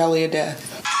 Valley of Death.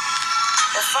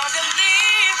 If I could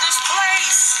leave this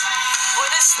place with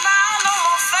a smile on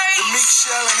my face, the Meek,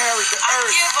 Shell, and Harry, the I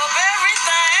Earth. give up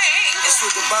everything. That's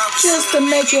what the Bible Just said. to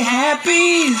make you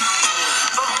happy.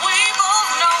 But we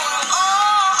both know,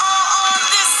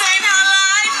 this ain't how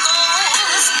life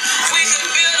goes. We can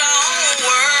build our own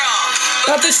world,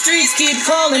 But the streets keep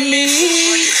calling me.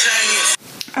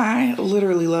 I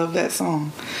literally love that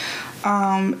song.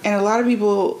 And a lot of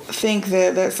people think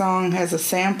that song has a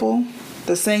sample.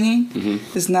 The singing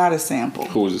is not a sample.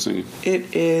 Who is the singing?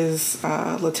 It is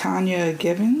LaTanya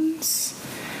Givens.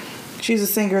 She's a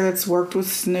singer that's worked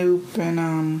with Snoop,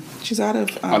 and she's out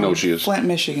of I know she is. Flint,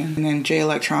 Michigan. And then Jay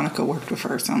Electronica worked with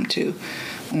her some too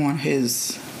on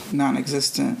his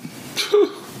non-existent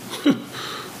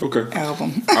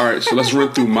album. All right, so let's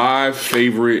run through my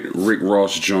favorite Rick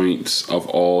Ross joints of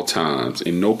all times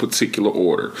in no particular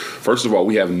order. First of all,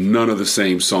 we have none of the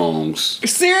same songs.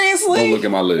 Seriously? Don't look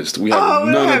at my list. We have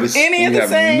none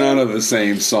of the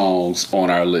same songs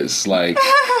on our list. Like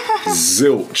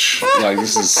zilch. Like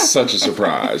this is such a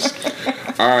surprise.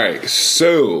 All right,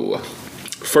 so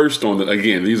first on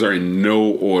again, these are in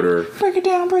no order. Break it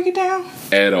down.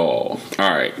 At all.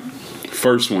 All right.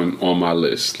 First one on my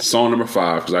list, song number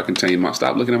 5, because I contain my.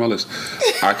 Stop looking at my list.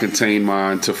 I contain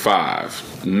mine to 5.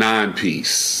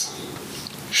 9-piece,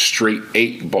 straight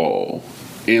 8-ball,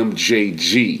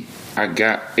 MJG. I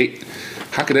got 8.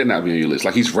 How could that not be on your list?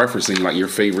 Like he's referencing like your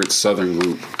favorite Southern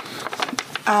group.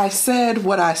 I said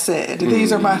what I said.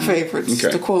 These are my favorites.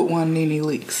 Okay. To quote one Nene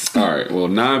Leakes. All right. Well,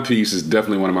 9-piece is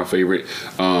definitely one of my favorite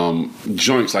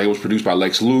joints. Like it was produced by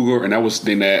Lex Luger, and that was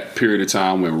in that period of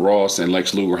time when Ross and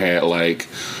Lex Luger had like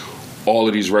all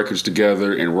of these records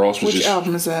together, and Ross was Which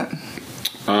album is that?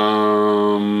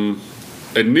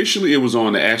 Initially, it was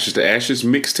on the Ashes to Ashes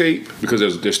mixtape because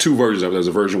there's 2 versions of it. There's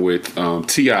a version with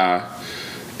T.I.,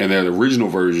 and then the original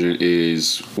version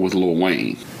is with Lil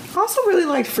Wayne. I also really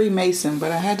liked Freemason,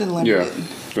 but I had to limit it.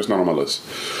 That's not on my list.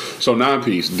 So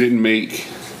 9-piece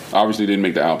obviously didn't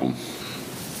make the album.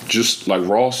 Just like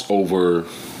Ross over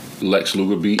Lex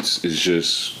Luger beats is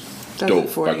just dope.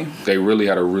 For you. They really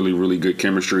had a really, really good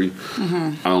chemistry.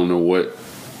 I don't know what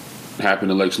happened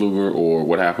to Lex Luger or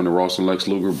what happened to Ross and Lex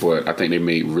Luger, but I think they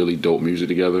made really dope music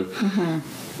together.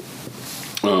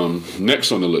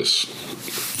 Next on the list,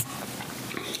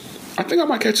 I think I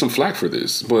might catch some flack for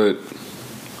this, but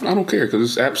I don't care because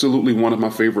it's absolutely one of my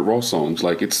favorite Ross songs.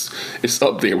 Like it's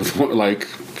up there with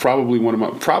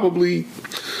probably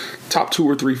top 2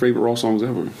 or 3 favorite Ross songs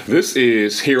ever. This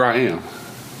is Here I Am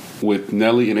with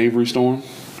Nelly and Avery Storm.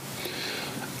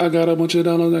 I got a bunch of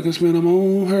dollars I can spend them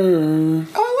on her.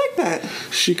 Oh, I like that.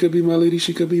 She could be my lady,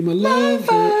 she could be my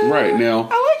lover. Right now,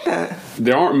 I like that.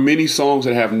 There aren't many songs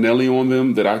that have Nelly on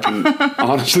them that I can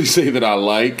honestly say that I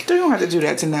like. You don't have to do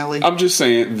that to Nelly. I'm just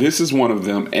saying this is one of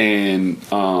them, and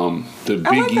the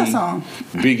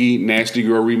Biggie Nasty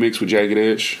Girl remix with Jagged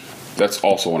Edge. That's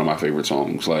also one of my favorite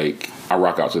songs. Like I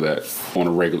rock out to that on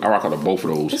a regular. I rock out to both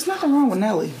of those. There's nothing wrong with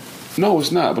Nelly. No,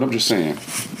 it's not. But I'm just saying,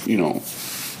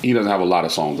 he doesn't have a lot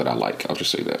of songs that I like. I'll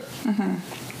just say that.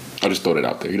 I'll just throw that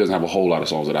out there. He doesn't have a whole lot of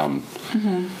songs that I'm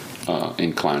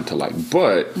inclined to like.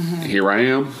 But Here I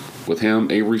Am with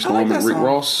him, Avery Storm, and Rick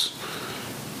Ross.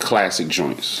 Classic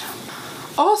joints.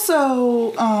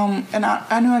 Also, and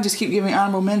I know I just keep giving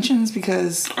honorable mentions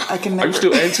because I can never... Are you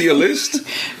still adding to your list?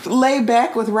 Lay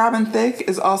Back with Robin Thicke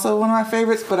is also one of my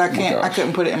favorites, but I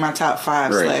couldn't put it in my top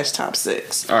 5 / top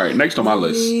 6. All right, next on my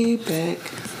list. Lay Back.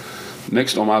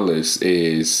 Next on my list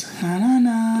is... Na, na,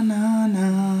 na, na,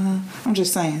 na. I'm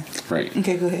just saying. Right.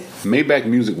 Okay, go ahead. Maybach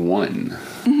Music 1.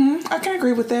 I can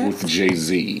agree with that. With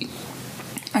Jay-Z.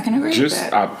 I can agree with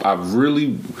that. I've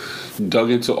really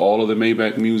dug into all of the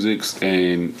Maybach musics,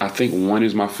 and I think 1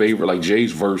 is my favorite. Like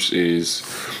Jay's verse is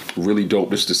really dope.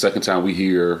 This is the second time we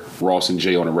hear Ross and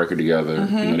Jay on a record together.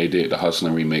 They did the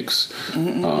Hustlin' remix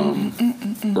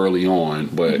early on,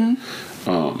 but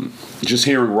just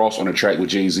hearing Ross on a track with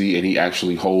Jay-Z and he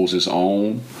actually holds his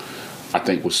own, I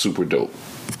think was super dope.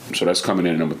 So that's coming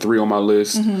in at number 3 on my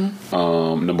list.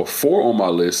 Number 4 on my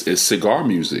list is Cigar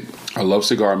Music. I love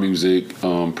Cigar Music,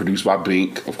 produced by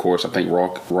Bink. Of course, I think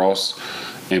Ross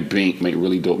and Bink make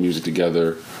really dope music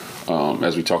together,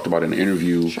 as we talked about in the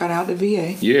interview. Shout out to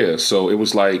VA. Yeah, so it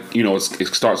was like, it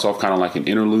starts off kind of like an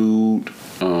interlude,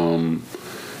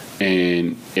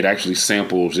 and it actually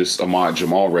samples this Ahmad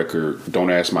Jamal record,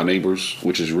 Don't Ask My Neighbors,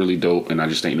 which is really dope. And I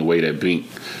just think the way that Bink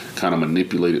kind of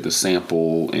manipulated the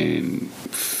sample and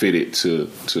fit it to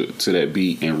that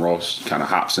beat, and Ross kind of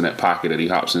hops in that pocket that he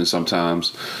hops in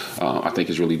sometimes, I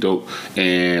think is really dope.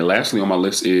 And lastly on my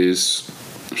list is,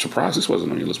 I'm surprised this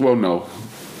wasn't on your list. Well, no,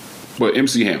 but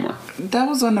MC Hammer. That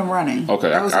was on the running.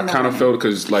 Okay, I kind of felt,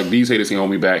 because like These Haters Can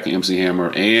Hold Me Back and MC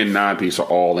Hammer and 9-piece are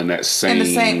all in that same. In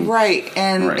the same, right.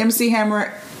 And right. MC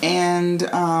Hammer and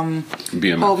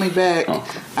BMF. Hold Me Back,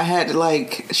 I had to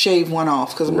like shave one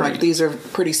off because I'm like, these are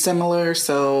pretty similar.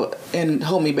 So, and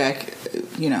Hold Me Back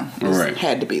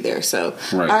had to be there. So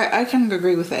Right. I kind of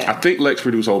agree with that. I think Lex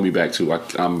Produce Hold Me Back too.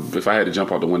 If I had to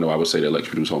jump out the window, I would say that Lex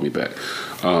Produce Hold Me Back.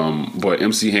 But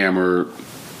MC Hammer,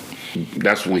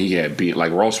 that's when he had beat,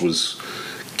 like Ross was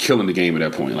killing the game at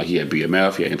that point. Like he had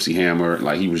BMF, he had MC Hammer,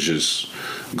 like he was just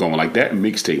going like that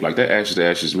mixtape, like that Ashes to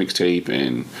Ashes mixtape,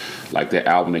 and like that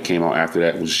album that came out after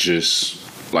that was just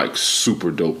like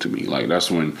super dope to me. Like that's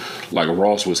when like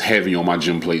Ross was heavy on my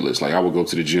gym playlist. Like I would go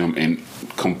to the gym and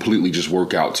completely just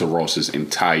work out to Ross's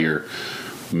entire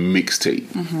mixtape.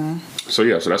 So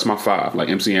yeah, so that's my 5. Like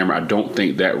MC Hammer, I don't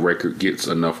think that record gets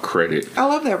enough credit. I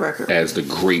love that record as the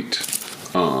great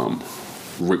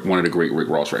one of the great Rick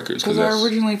Ross records. Because I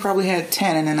originally probably had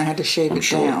 10 and then I had to shave it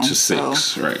down to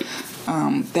 6, right?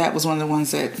 That was one of the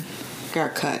ones that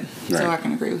got cut. Right. So I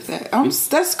can agree with that.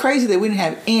 That's crazy that we didn't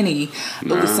have any of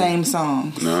the same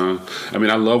songs. No. I mean,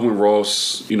 I love when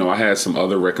Ross, I had some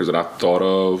other records that I thought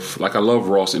of. Like, I love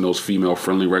Ross in those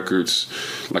female-friendly records.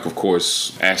 Like, of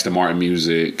course, Aston Martin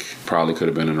Music probably could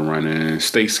have been in the running.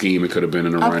 Stay Scheming could have been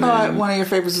in the running. I thought one of your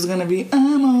favorites was going to be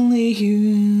I'm Only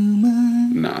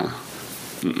Human. Nah.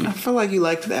 Mm-mm. I feel like you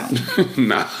liked that one.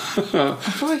 Nah. I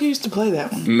feel like you used to play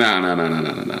that one.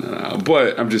 Nah.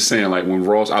 But I'm just saying, like, when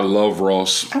Ross, I love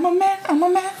Ross. I'm a man.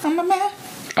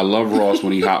 I love Ross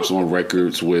when he hops on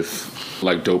records with,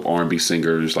 like, dope R&B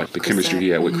singers, like the chemistry he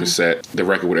had with Chrisette, the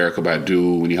record with Erykah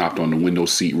Badu, when he hopped on the Window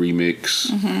Seat remix.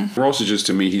 Ross is just,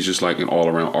 to me, he's just like an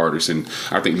all-around artist, and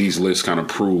I think these lists kind of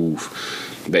prove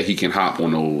that he can hop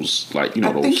on those, like,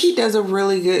 I think he does a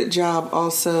really good job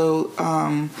also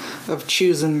of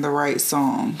choosing the right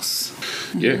songs.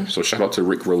 Yeah, so shout out to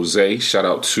Rick Rose. Shout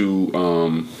out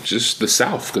to just the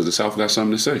South, because the South got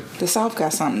something to say. The South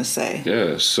got something to say.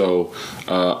 Yeah, so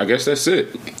I guess that's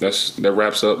it. That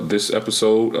wraps up this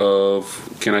episode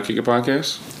of Can I Kick It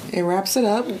Podcast? It wraps it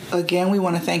up. Again, we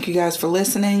want to thank you guys for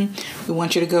listening. We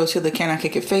want you to go to the Can I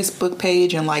Kick It Facebook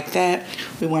page and like that.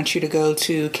 We want you to go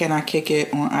to Can I Kick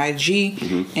It on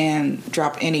IG and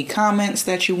drop any comments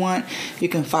that you want. You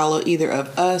can follow either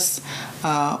of us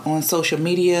on social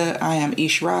media. I am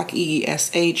Eeshrock,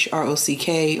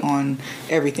 EESHROCK on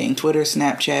everything. Twitter,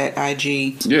 Snapchat,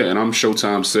 IG. Yeah, and I'm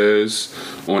Showtime Says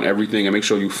on everything. And make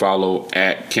sure you follow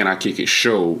at Can I Kick It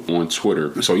Show on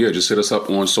Twitter. So yeah, just hit us up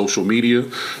on social media.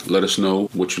 Let us know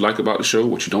what you like about the show,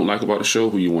 what you don't like about the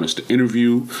show, who you want us to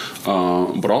interview.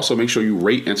 But also make sure you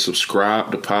rate and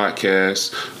subscribe to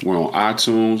podcasts. We're on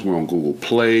iTunes. We're on Google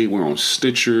Play. We're on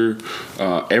Stitcher.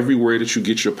 Everywhere that you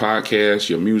get your podcast,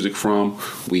 your music from,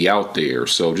 we out there.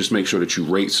 So just make sure that you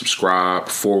rate, subscribe,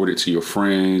 forward it to your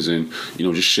friends, and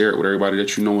just share it with everybody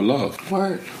that you know and love.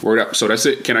 Word up. So that's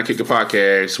it. Can I Kick the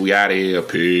Podcast? We out of here.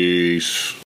 Peace.